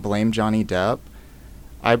 I don't blame Johnny Depp.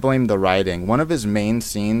 I blame the writing. One of his main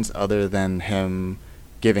scenes, other than him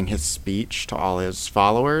giving his speech to all his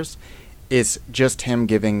followers, is just him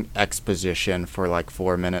giving exposition for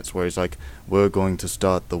 4 minutes, where he's we're going to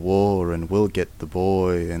start the war and we'll get the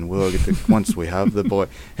boy and we'll get once we have the boy.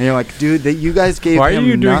 And you're dude, that you guys gave him Why are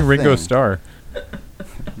you doing nothing. Ringo Starr?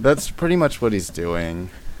 That's pretty much what he's doing.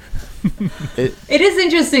 It is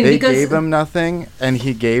interesting They because gave him nothing, and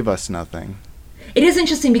he gave us nothing. it is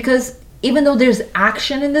interesting because even though there's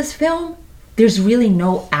action in this film, there's really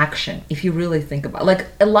no action if you really think about it. Like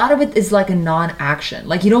a lot of it is like a non-action.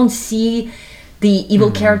 Like you don't see the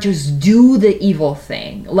evil characters do the evil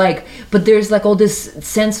thing. Like, but there's like all this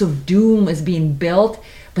sense of doom is being built.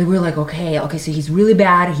 But we're like, okay, so he's really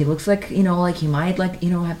bad. He looks like, like he might have like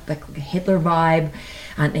a Hitler vibe,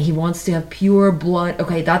 and he wants to have pure blood.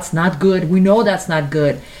 Okay, that's not good. We know that's not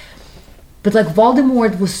good. But like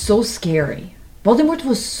Voldemort was so scary. Voldemort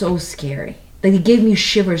was so scary that it gave me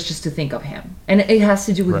shivers just to think of him. And it has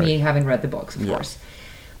to do with me having read the books, of course.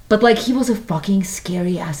 But like he was a fucking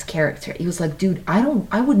scary ass character. He was like, dude,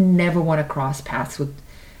 I would never want to cross paths with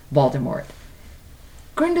Voldemort.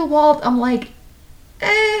 Grindelwald, I'm like,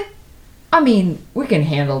 I mean, we can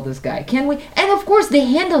handle this guy, can we? And of course, they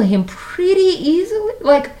handle him pretty easily.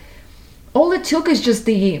 Like, all it took is just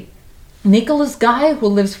the Nicholas guy who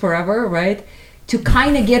lives forever, right? To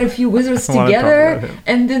kind of get a few wizards together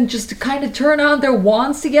and then just to kind of turn on their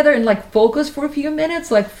wands together and like focus for a few minutes,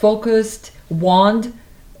 like focused wand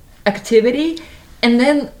activity. And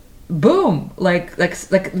then, boom, like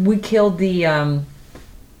we killed the,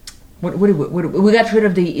 What we got rid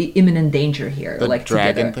of the imminent danger here, The like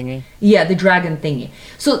dragon together. thingy? Yeah, the dragon thingy.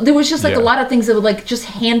 So there was just like a lot of things that were like just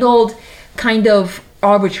handled kind of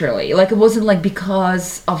arbitrarily. Like it wasn't like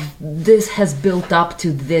because of this has built up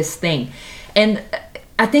to this thing. And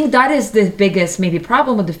I think that is the biggest maybe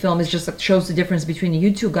problem with the film, is just like shows the difference between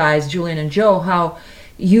you two guys, Julian and Joe, how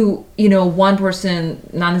you know, one person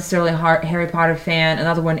not necessarily a Harry Potter fan,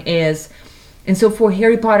 another one is. And so for a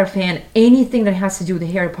Harry Potter fan, anything that has to do with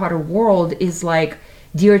the Harry Potter world is like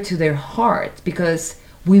dear to their heart, because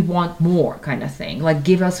we want more kind of thing. Like,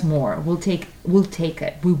 give us more. We'll take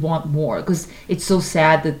it. We want more, because it's so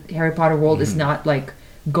sad that Harry Potter world is not like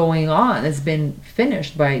going on. It's been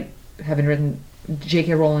finished by having written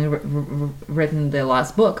J.K. Rowling written the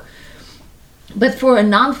last book. But for a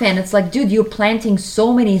non-fan, it's like, dude, you're planting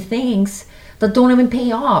so many things that don't even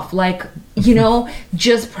pay off, like, you know,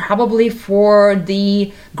 just probably for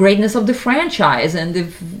the greatness of the franchise and the,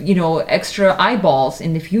 you know, extra eyeballs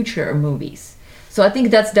in the future movies. So I think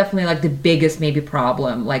that's definitely like the biggest maybe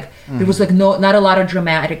problem. Like there was like not a lot of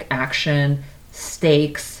dramatic action,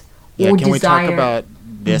 stakes, or Can desire. we talk about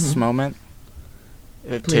this moment?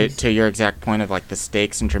 To your exact point of like the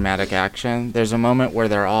stakes and dramatic action. There's a moment where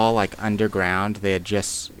they're all like underground. They had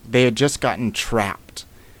just gotten trapped.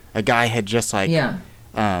 A guy had just like he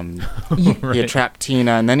had trapped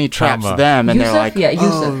Tina, and then he traps them, and Yusuf? they're like,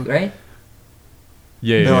 Yusuf, right?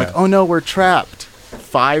 They're like, oh no, we're trapped.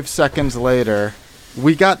 5 seconds later,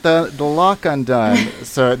 we got the lock undone.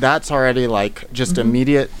 So that's already like just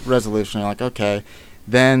immediate resolution. You're like, okay.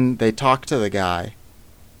 Then they talk to the guy.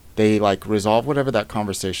 They like resolve whatever that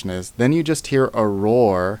conversation is. Then you just hear a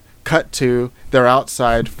roar. Cut to, they're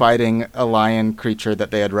outside fighting a lion creature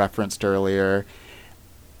that they had referenced earlier.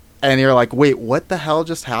 And you're like, wait, what the hell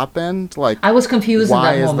just happened? Like, I was confused in that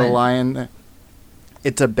why is moment. the lion...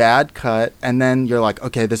 It's a bad cut, and then you're like,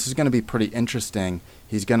 okay, this is going to be pretty interesting.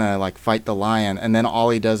 He's going to, like, fight the lion, and then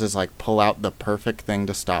all he does is, like, pull out the perfect thing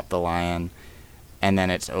to stop the lion, and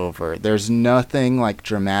then it's over. There's nothing, like,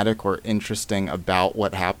 dramatic or interesting about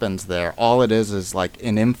what happens there. All it is, like,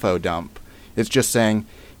 an info dump. It's just saying,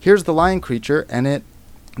 here's the lion creature, and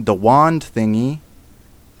the wand thingy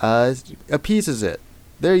appeases it.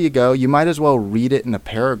 There you go. You might as well read it in a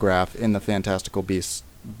paragraph in the Fantastical Beasts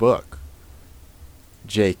book.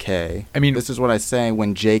 JK. I mean, this is what I say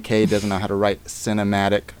when JK doesn't know how to write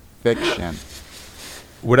cinematic fiction.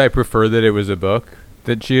 Would I prefer that it was a book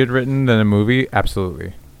that she had written than a movie?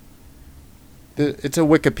 Absolutely. It's a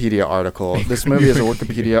Wikipedia article. This movie is a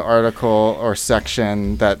Wikipedia article or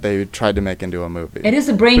section that they tried to make into a movie. It is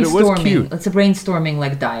a But it was brainstorming. cute. It's a brainstorming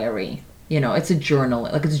like diary. You know, it's a journal.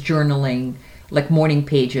 Like it's journaling, like morning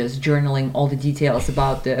pages, journaling all the details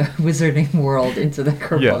about the wizarding world into the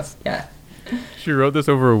corpus. Yes. Yeah. She wrote this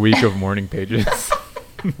over a week of morning pages.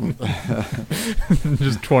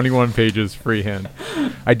 Just 21 pages freehand.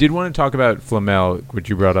 I did want to talk about Flamel, which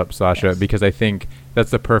you brought up, Sasha, because I think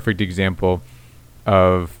that's the perfect example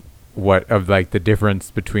of like the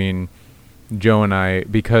difference between Joe and I,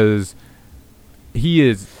 because he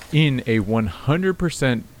is in a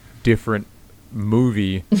 100% different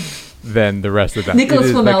movie than the rest of them. Nicholas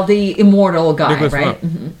Flamel, the immortal guy, Nicholas right?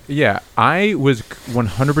 Flamel. Yeah, I was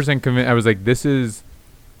 100% convinced. I was like,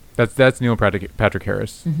 that's Neil Patrick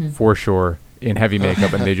Harris for sure in heavy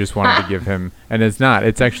makeup, and they just wanted to give him, and it's not.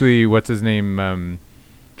 It's actually what's his name,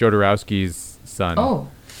 Jodorowsky's son. Oh,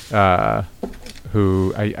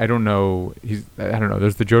 who I don't know. I don't know.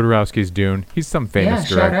 There's the Jodorowsky's Dune. He's some famous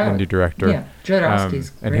shout out. indie director. Yeah,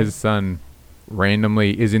 Jodorowsky's and great. his son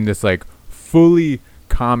randomly is in this like fully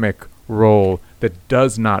comic role that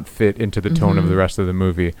does not fit into the tone of the rest of the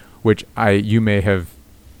movie, which you may have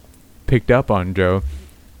picked up on, Joe.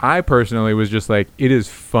 I personally was just like, it is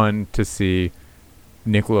fun to see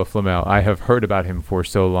Nicolas Flamel. I have heard about him for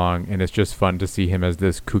so long, and it's just fun to see him as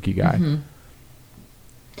this kooky guy.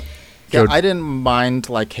 Yeah, I didn't mind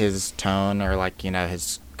like his tone or like, you know,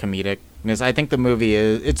 his comedicness. I think the movie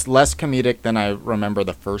it's less comedic than I remember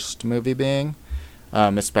the first movie being,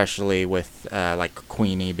 especially with like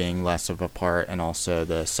Queenie being less of a part and also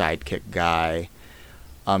the sidekick guy.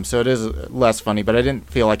 So it is less funny, but I didn't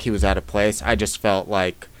feel like he was out of place. I just felt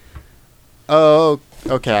like, oh,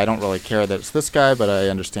 okay, I don't really care that it's this guy, but I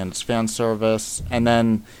understand it's fan service. And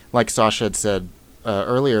then, like Sasha had said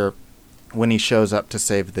earlier, when he shows up to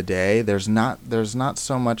save the day, there's not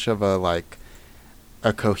so much of a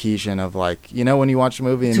cohesion of like, you know, when you watch a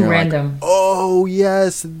movie and Too you're random. like, oh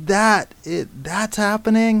yes, that's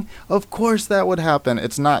happening. Of course that would happen.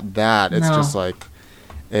 It's not that. It's No. just like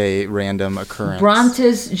a random occurrence.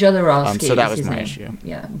 Brontes Jodorowsky. So that is was his my name. issue.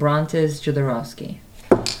 Yeah, Brontes Jodorowsky.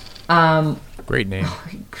 Great name.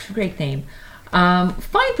 Great name.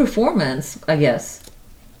 Fine performance, I guess.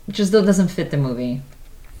 Just doesn't fit the movie.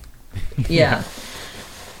 Yeah.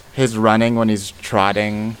 His running when he's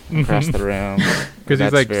trotting across the room. Because he's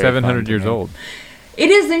That's like very 700 fun to years me. old. It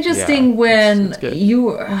is interesting Yeah, when it's good.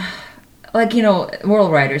 you, like, you know,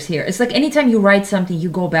 world writers here. It's like anytime you write something, you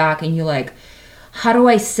go back and you like, how do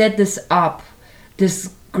I set this up,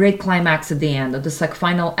 this great climax at the end, or this like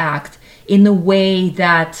final act, in a way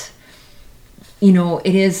that, you know,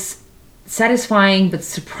 it is satisfying but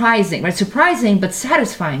surprising, right? Surprising but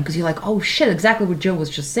satisfying, because you're like, oh shit, exactly what Joe was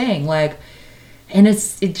just saying, like. And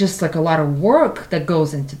it's just like a lot of work that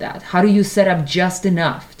goes into that. How do you set up just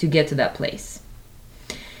enough to get to that place?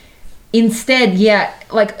 Instead, yeah,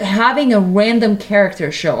 like having a random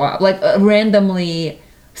character show up, like randomly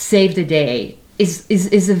save the day,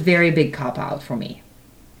 is a very big cop out for me.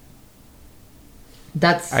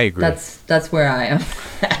 I agree. That's where I am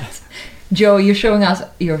at. Joe, you're showing us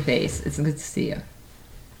your face. It's good to see you.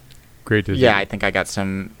 Great to see. Yeah, I think I got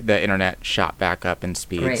the internet shot back up in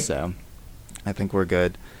speed, Great. so I think we're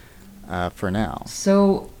good for now.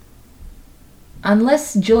 So,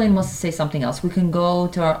 unless Julian wants to say something else, we can go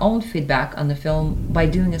to our own feedback on the film by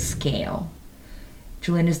doing a scale.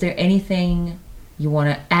 Julian, is there anything you want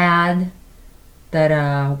to add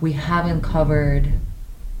that we haven't covered?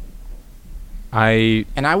 My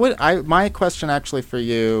question actually for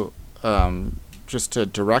you, just to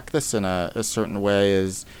direct this in a certain way,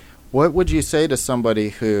 is what would you say to somebody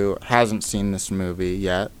who hasn't seen this movie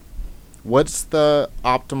yet? What's the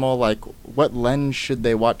optimal, like, what lens should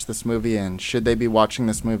they watch this movie in? Should they be watching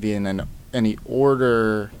this movie in any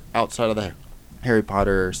order outside of the Harry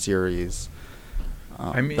Potter series?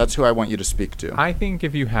 I mean, that's who I want you to speak to. I think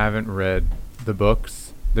if you haven't read the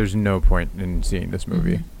books, there's no point in seeing this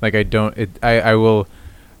movie. Like, I will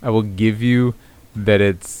give you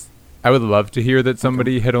that I would love to hear that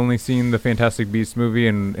somebody had only seen the Fantastic Beasts movie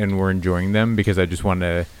and were enjoying them, because I just want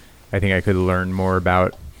to, I think I could learn more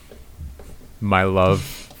about my love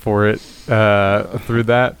for it through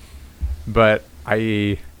that. But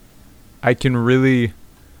I can really,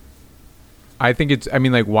 I think it's, I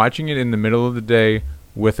mean, like, watching it in the middle of the day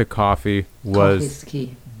with a coffee was Coffee's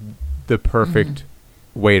key. the perfect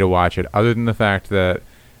way to watch it, other than the fact that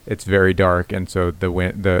it's very dark and so there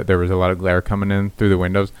was a lot of glare coming in through the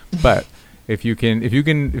windows. But if you can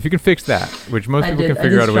fix that, which most people can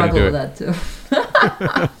figure out a way to do it. I did struggle with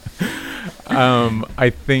that too. I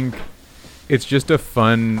think it's just a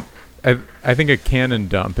fun, I think a canon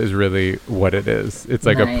dump is really what it is. It's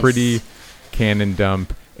like a Nice. pretty canon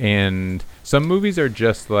dump, and some movies are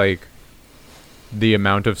just like the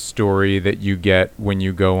amount of story that you get when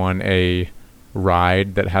you go on a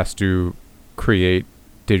ride that has to create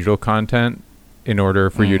digital content in order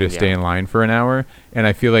for you to stay in line for an hour. And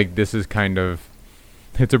I feel like this is kind of,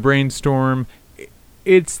 it's a brainstorm.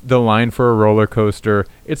 It's the line for a roller coaster.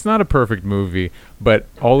 It's not a perfect movie, but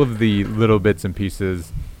all of the little bits and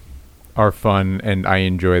pieces are fun and I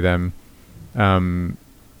enjoy them. And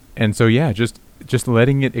so, yeah, just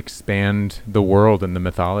letting it expand the world and the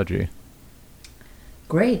mythology.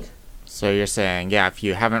 Great. So you're saying, yeah, if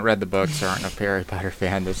you haven't read the books or aren't a Harry Potter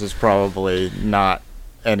fan, this is probably not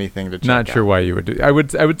anything to check Not sure out. why you would do. I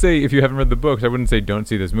would say if you haven't read the books, I wouldn't say don't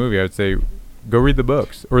see this movie. I would say go read the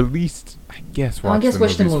books, or at least I guess watch.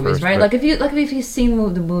 Watch the movies, first, right? but- Like if you've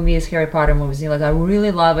seen the movies, Harry Potter movies, you're like, I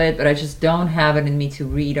really love it, but I just don't have it in me to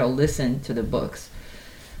read or listen to the books.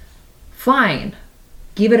 Fine,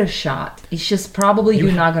 give it a shot. It's just probably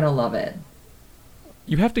you're not gonna love it.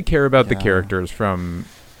 you have to care about the Yeah. characters from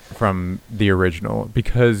the original,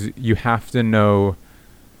 because you have to know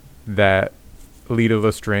that Lita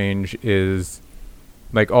Lestrange is,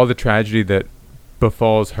 like, all the tragedy that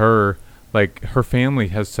befalls her, like, her family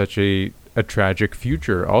has such a tragic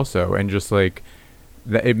future also, and just like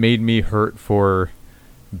that, it made me hurt for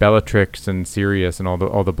Bellatrix and Sirius and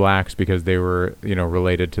all the blacks, because they were, you know,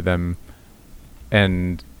 related to them.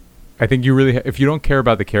 And I think you really, if you don't care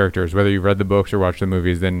about the characters, whether you've read the books or watched the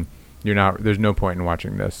movies, then you're not. There's no point in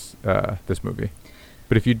watching this movie.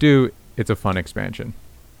 But if you do, it's a fun expansion.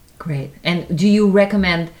 Great. And do you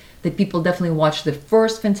recommend that people definitely watch the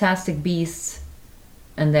first Fantastic Beasts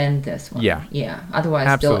and then this one? Yeah. Yeah. Otherwise,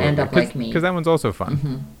 Absolutely, they'll end up like me. because that one's also fun.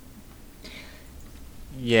 Mm-hmm.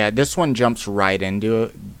 Yeah, this one jumps right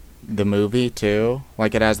into the movie too.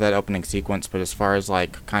 Like, it has that opening sequence, but as far as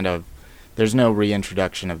like kind of, there's no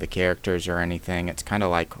reintroduction of the characters or anything. It's kind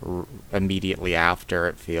of like immediately after,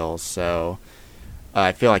 it feels. So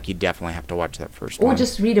I feel like you definitely have to watch that first Or one.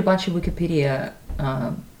 just read a bunch of Wikipedia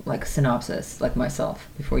like synopsis, like myself,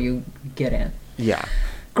 before you get in. Yeah.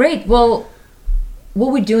 Great. Well,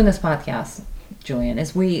 what we do in this podcast, Julian,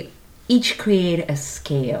 is we each create a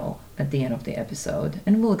scale at the end of the episode,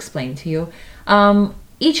 and we'll explain to you.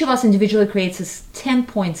 Each of us individually creates a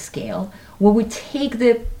 10-point scale where we take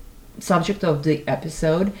the subject of the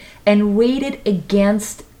episode and rate it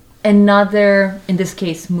against another, in this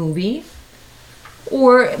case, movie,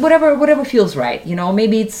 or whatever feels right. You know,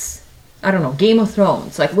 maybe it's, I don't know, Game of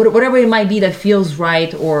Thrones, like whatever it might be that feels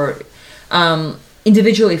right, or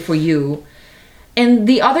individually for you. And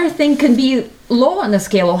the other thing can be low on the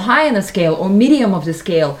scale or high on the scale or medium of the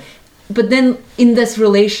scale. But then in this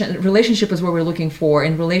relationship is what we're looking for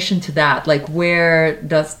in relation to that. Like, where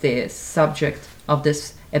does the subject of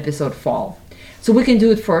this episode fall? So we can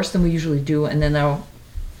do it first, and we usually do, and then our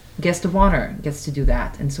guest of honor gets to do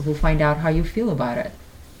that. And so we'll find out how you feel about it.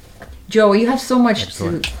 Joe, you have so much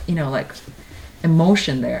Excellent. to, you know, like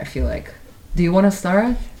emotion there, I feel like. Do you want to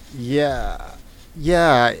start?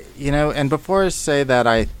 Yeah, you know, and before I say that,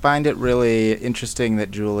 I find it really interesting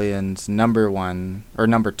that Julian's number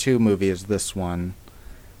 2 movie is this one,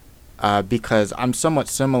 because I'm somewhat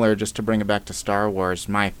similar. Just to bring it back to Star Wars,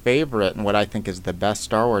 my favorite and what I think is the best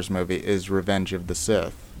Star Wars movie is Revenge of the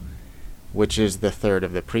Sith, which is the third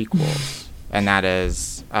of the prequels. And that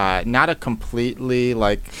is not a completely,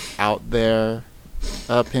 like, out there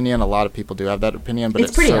opinion. A lot of people do have that opinion, but It's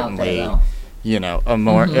it's pretty out certainly, there, though. you know, a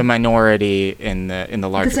minority in the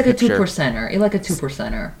larger It's like a picture. 2%er. You're like a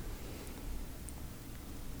 2%er.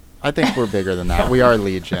 I think we're bigger than that. We are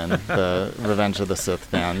Legion, the Revenge of the Sith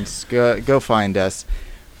fans. Go find us.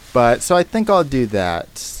 But so I think I'll do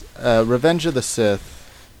that. Revenge of the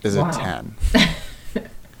Sith is Wow. a 10.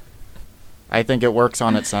 I think it works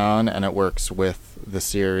on its own, and it works with the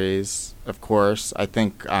series, of course. I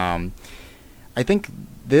think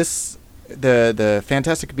this, the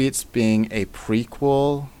Fantastic Beasts being a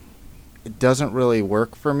prequel, it doesn't really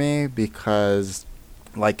work for me, because,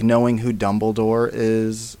 like, knowing who Dumbledore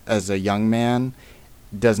is as a young man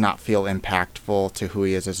does not feel impactful to who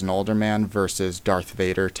he is as an older man versus Darth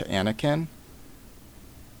Vader to Anakin.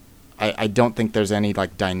 I don't think there's any,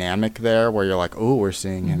 like, dynamic there where you're like, oh, we're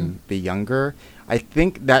seeing him be younger. I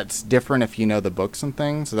think that's different if you know the books and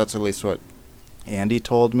things. So that's at least what Andy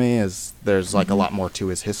told me, is there's, like, a lot more to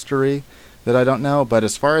his history that I don't know. But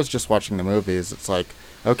as far as just watching the movies, it's like,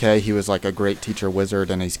 okay, he was, like, a great teacher wizard,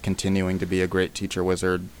 and he's continuing to be a great teacher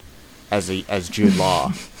wizard as Jude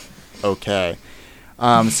Law. Okay.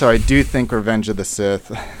 So I do think Revenge of the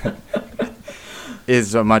Sith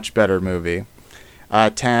is a much better movie.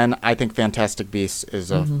 10, I think Fantastic Beasts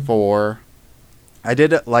is a 4. I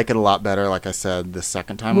did like it a lot better, like I said, the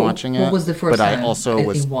second time watching it. What was the first but time? I also I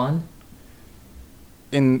was think 1?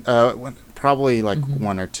 in probably like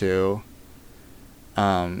 1 or 2.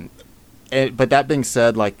 But that being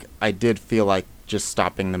said, like, I did feel like just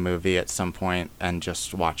stopping the movie at some point and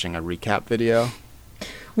just watching a recap video.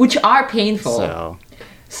 Which are painful.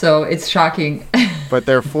 So it's shocking. But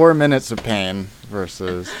they're 4 minutes of pain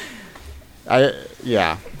versus...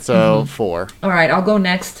 So 4. All right, I'll go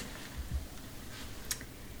next.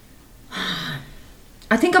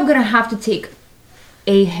 I think I'm going to have to take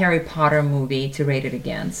a Harry Potter movie to rate it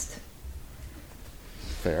against.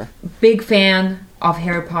 Fair. Big fan of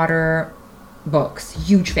Harry Potter books.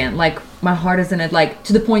 Huge fan. Like, my heart is in it, like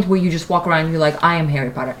to the point where you just walk around and you're like, I am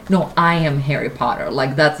Harry Potter. No, I am Harry Potter.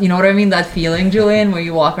 Like that's, you know what I mean? That feeling, Julian, where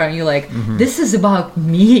you walk around and you're like, this is about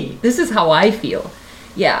me. This is how I feel.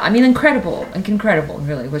 Yeah, I mean, incredible,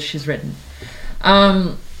 really, what she's written. The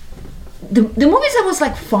movies I was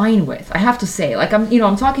like fine with, I have to say. Like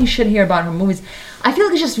I'm talking shit here about her movies. I feel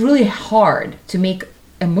like it's just really hard to make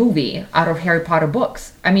a movie out of Harry Potter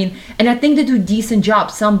books. I mean, and I think they do a decent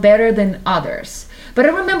job, some better than others. But I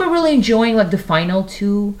remember really enjoying like the final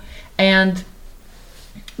two and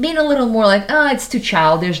being a little more like, it's too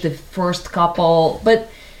childish, the first couple. But,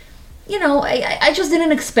 you know, I just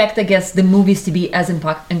didn't expect, I guess, the movies to be as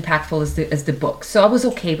impactful as the books. So I was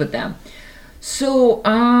okay with them. So,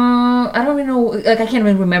 I don't even know, like, I can't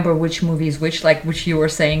even remember which movie is which, like, which you were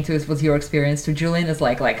saying to us was your experience to Julian, is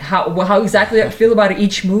like how exactly I feel about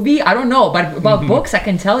each movie, I don't know, but about books, I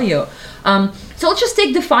can tell you. So let's just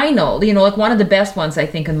take the final, you know, like one of the best ones, I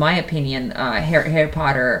think, in my opinion, Harry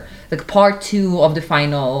Potter, like part 2 of the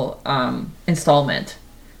final installment.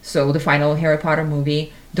 So the final Harry Potter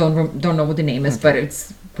movie, don't know what the name is, but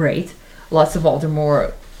it's great. Lots of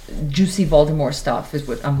Voldemort, juicy Voldemort stuff is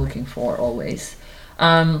what I'm looking for always.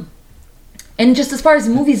 And just as far as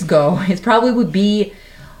movies go, it probably would be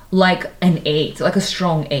like an 8, like a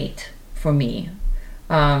strong 8 for me.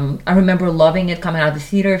 I remember loving it coming out of the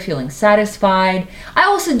theater, feeling satisfied. I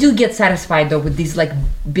also do get satisfied though with these like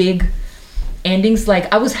big endings.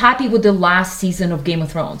 Like I was happy with the last season of Game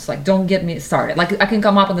of Thrones. Like don't get me started. Like I can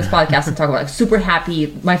come up on this podcast and talk about like super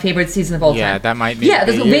happy, my favorite season of all time. Yeah, that might be. Yeah,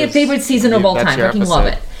 that's my favorite season of all time. I fucking love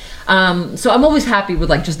it. So I'm always happy with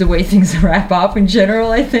like just the way things wrap up in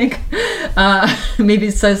general, I think. Maybe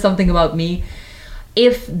it says something about me.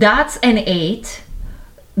 If that's an 8,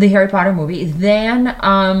 the Harry Potter movie, then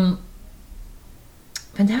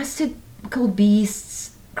Fantastical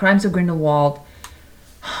Beasts, Crimes of Grindelwald,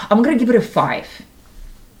 I'm gonna give it a 5.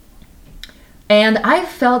 And I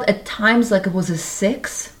felt at times like it was a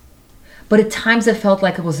 6, but at times I felt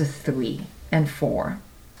like it was a 3 and 4.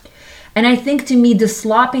 And I think to me, the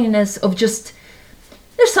sloppiness of just,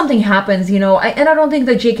 there's something happens, you know, and I don't think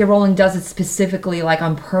that J.K. Rowling does it specifically like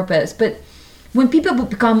on purpose, but when people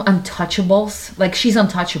become untouchables, like she's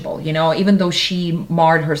untouchable, you know, even though she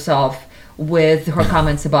marred herself with her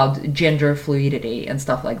comments about gender fluidity and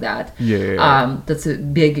stuff like that. Yeah. That's a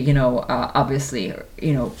big, you know, obviously,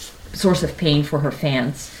 you know, source of pain for her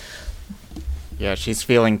fans. Yeah, she's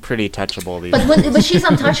feeling pretty touchable these But she's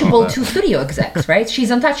untouchable to studio execs, right? She's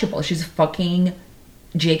untouchable. She's fucking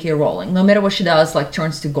J.K. Rowling. No matter what she does, like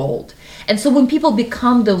turns to gold. And so when people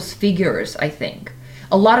become those figures, I think,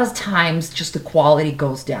 a lot of times just the quality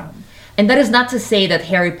goes down. And that is not to say that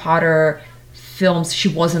Harry Potter films, she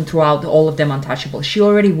wasn't throughout all of them untouchable. She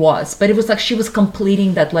already was. But it was like she was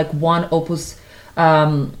completing that like one opus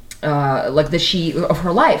like that she of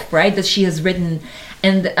her life, right? That she has written,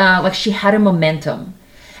 and like she had a momentum,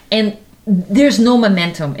 and there's no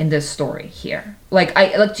momentum in this story here. Like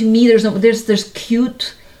to me, there's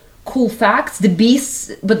cute, cool facts. The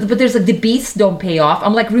beasts, but there's like the beasts don't pay off.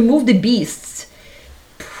 I'm like, remove the beasts.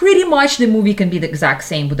 Pretty much the movie can be the exact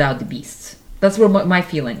same without the beasts. That's what my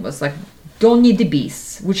feeling was. Like, don't need the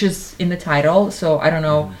beasts, which is in the title. So I don't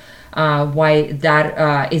know why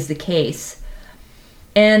that is the case.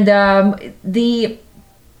 And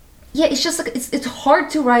it's just like it's hard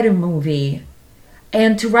to write a movie,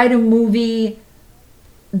 and to write a movie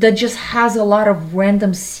that just has a lot of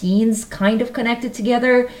random scenes kind of connected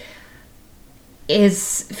together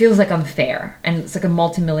feels like unfair, and it's like a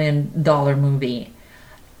multi-million-dollar movie.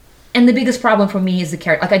 And the biggest problem for me is the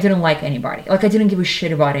character. Like I didn't like anybody. Like I didn't give a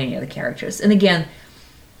shit about any of the characters. And again,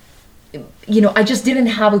 you know, I just didn't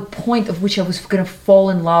have a point of which I was gonna fall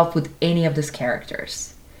in love with any of these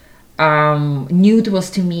characters. Newt was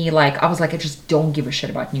to me like, I was like, I just don't give a shit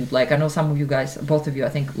about Newt. Like I know some of you guys, both of you I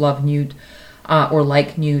think love Newt or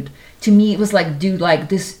like Newt. To me it was like, dude, like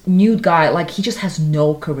this Newt guy, like he just has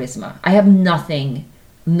no charisma. I have nothing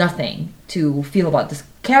to feel about this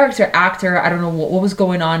character, actor. I don't know what was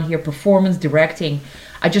going on here, performance, directing.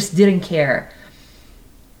 I just didn't care.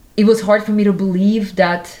 It was hard for me to believe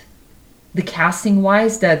that the casting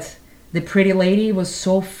wise that the pretty lady was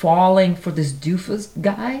so falling for this doofus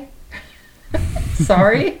guy.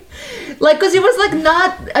 Sorry. Like, because it was like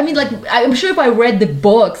not, I mean, like, I'm sure if I read the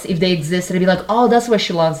books, if they existed, I'd be like, oh, that's why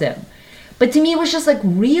she loves him. But to me, it was just like,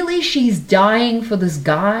 really? She's dying for this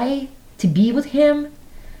guy to be with him?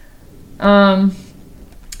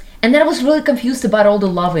 And then I was really confused about all the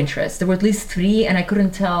love interests. There were at least 3, and I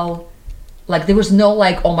couldn't tell. Like there was no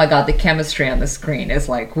like, oh my god, the chemistry on the screen is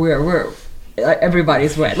like we're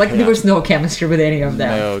everybody's wet. Like there was no chemistry with any of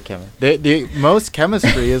them. No chemistry. The most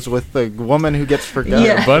chemistry is with the woman who gets forgotten.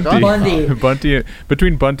 Yeah. Bunty. Bunty.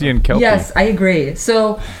 Between Bunty and Kelpie. Yes, I agree.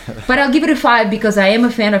 So, but I'll give it a 5 because I am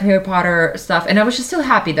a fan of Harry Potter stuff, and I was just still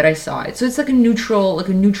happy that I saw it. So it's like a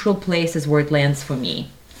neutral place is where it lands for me.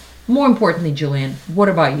 More importantly, Julian, what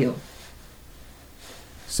about you?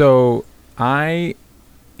 So I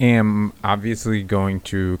am obviously going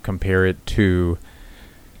to compare it to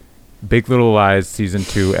Big Little Lies season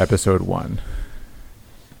 2 episode 1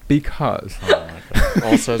 because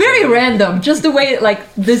Also, Very random, just the way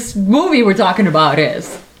like this movie we're talking about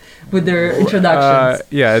is with their introductions.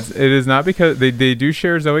 yeah, it is not because they do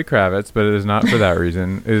share Zoe Kravitz, but it is not for that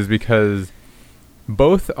reason. It is because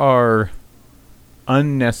both are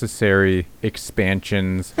unnecessary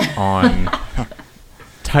expansions on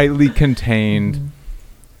tightly contained,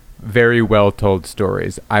 very well told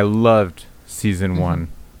stories. I loved season 1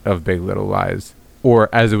 of Big Little Lies, or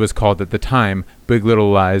as it was called at the time, Big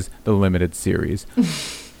Little Lies, the limited series.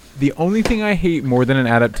 The only thing I hate more than an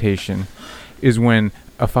adaptation is when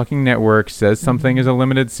a fucking network says something is a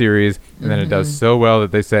limited series and then it does so well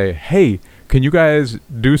that they say, hey, can you guys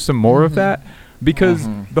do some more of that? Because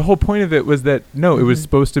the whole point of it was that, no, it was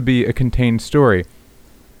supposed to be a contained story.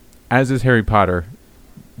 As is Harry Potter,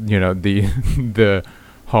 you know, the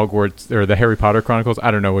Hogwarts, or the Harry Potter Chronicles,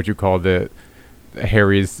 I don't know what you call the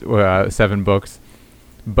Harry's 7 books.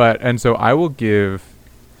 And so I will give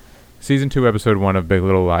season 2 episode 1 of Big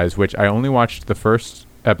Little Lies, which I only watched the first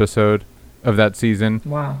episode of that season.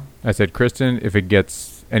 Wow. I said, Kristen, if it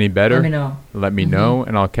gets any better, let me know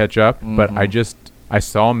and I'll catch up. But I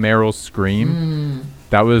saw Meryl scream.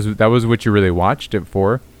 That was what you really watched it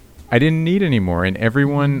for. I didn't need any more. And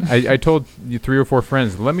everyone, I told 3 or 4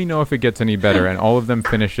 friends, let me know if it gets any better. And all of them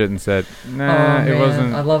finished it and said, nah, it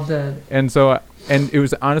wasn't. I love that. And so, and it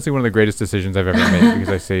was honestly one of the greatest decisions I've ever made because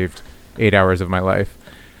I saved 8 hours of my life.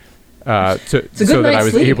 So that I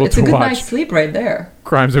was able to watch. It's a good night's sleep right there.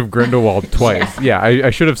 Crimes of Grindelwald twice. Yeah, I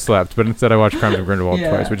should have slept, but instead I watched Crimes of Grindelwald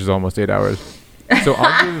twice, which is almost 8 hours. So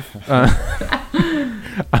I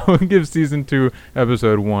will give season 2,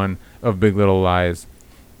 episode 1 of Big Little Lies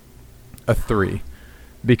a 3,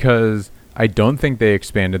 because I don't think they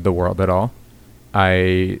expanded the world at all.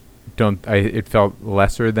 It felt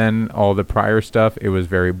lesser than all the prior stuff. It was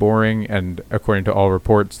very boring, and according to all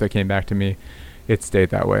reports that came back to me, it stayed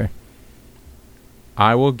that way.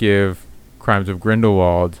 I will give Crimes of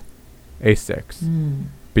Grindelwald a 6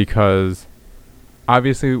 because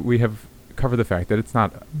obviously we have covered the fact that it's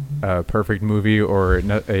not a perfect movie or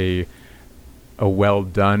a well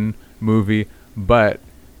done movie, but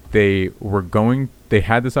they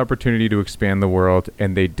had this opportunity to expand the world,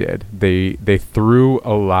 and they did. They threw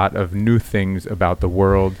a lot of new things about the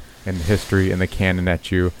world and the history and the canon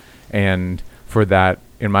at you, and for that,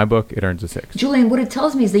 in my book, it earns a 6. Julian, what it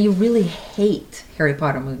tells me is that you really hate Harry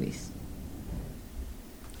Potter movies.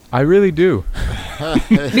 I really do.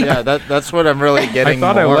 Yeah, that's what I'm really getting. I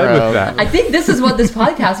thought I led with that. I think this is what this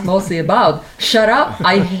podcast is mostly about. Shut up.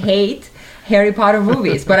 I hate Harry Potter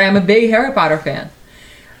movies, but I'm a big Harry Potter fan.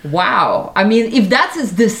 Wow. I mean, if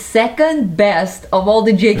that's the second best of all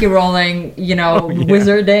the J.K. Rowling,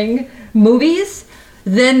 wizarding movies,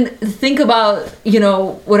 then think about,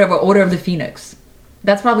 whatever, Order of the Phoenix.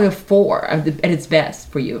 That's probably a 4 at its best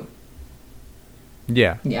for you.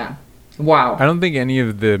 Yeah. Yeah. Wow. I don't think any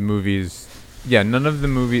of the movies... Yeah, none of the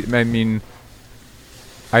movies... I mean,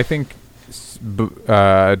 I think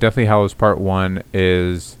Deathly Hallows Part 1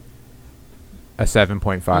 is a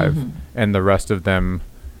 7.5, and the rest of them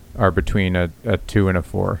are between a 2 and a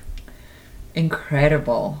 4.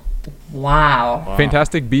 Incredible. Wow.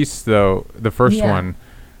 Fantastic Beasts, though, the first one,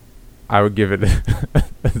 I would give it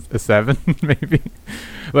a 7, maybe.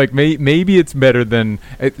 Like, maybe it's better than...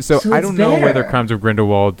 So I don't know whether Crimes of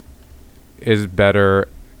Grindelwald is better.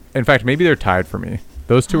 In fact, maybe they're tied for me.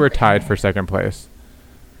 Those two are tied for second place.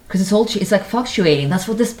 Because it's like fluctuating. That's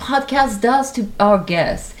what this podcast does to our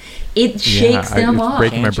guests. It shakes them up. It's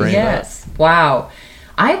breaking my brain. Yes. Wow.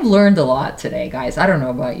 I've learned a lot today, guys. I don't know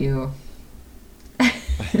about you.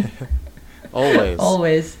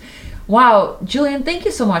 Always. Wow. Julian, thank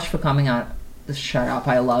you so much for coming on the Shut Up.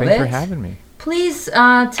 I love it. Thanks for having me. Please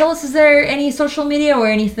tell us, is there any social media or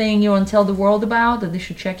anything you want to tell the world about that they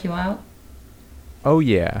should check you out? Oh,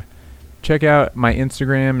 yeah. Check out my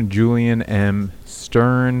Instagram, Julian M.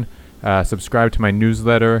 Stern. Subscribe to my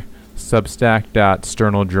newsletter,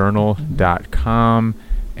 substack.sternaljournal.com.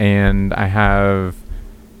 And I have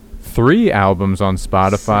 3 albums on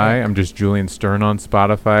Spotify. Sick. I'm just Julian Stern on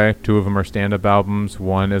Spotify. 2 of them are stand-up albums.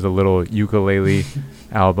 1 is a little ukulele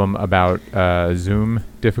album about Zoom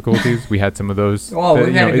difficulties. We had some of those. Oh,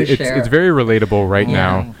 we had a good share. It's very relatable right Yeah.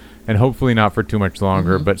 now, and hopefully not for too much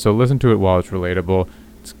longer. But so listen to it while it's relatable.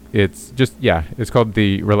 It's just, yeah, it's called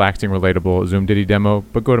the Relaxing Relatable Zoom Diddy Demo,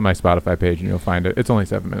 but go to my Spotify page and you'll find it. It's only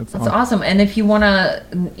 7 minutes That's long. awesome. And if you want to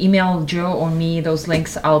email Joe or me those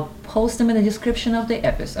links, I'll post them in the description of the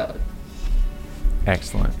episode.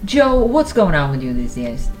 Excellent. Joe, what's going on with you these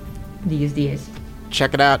days?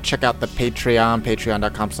 Check it out. Check out the Patreon,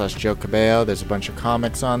 patreon.com/Joe Cabello. There's a bunch of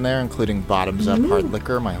comics on there, including Bottoms Up Hard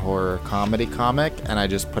Liquor, my horror comedy comic. And I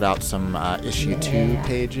just put out some issue 2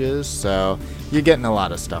 pages. So you're getting a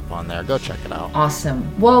lot of stuff on there. Go check it out.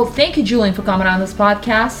 Awesome. Well, thank you, Julian, for coming on this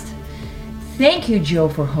podcast. Thank you, Joe,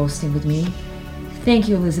 for hosting with me. Thank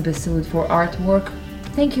you, Elizabeth Salute, for artwork.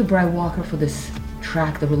 Thank you, Bry Walker, for this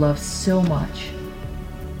track that we love so much.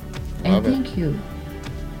 And Love it. thank you,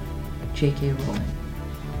 J.K. Rowling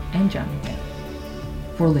and Johnny Depp,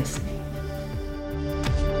 for listening.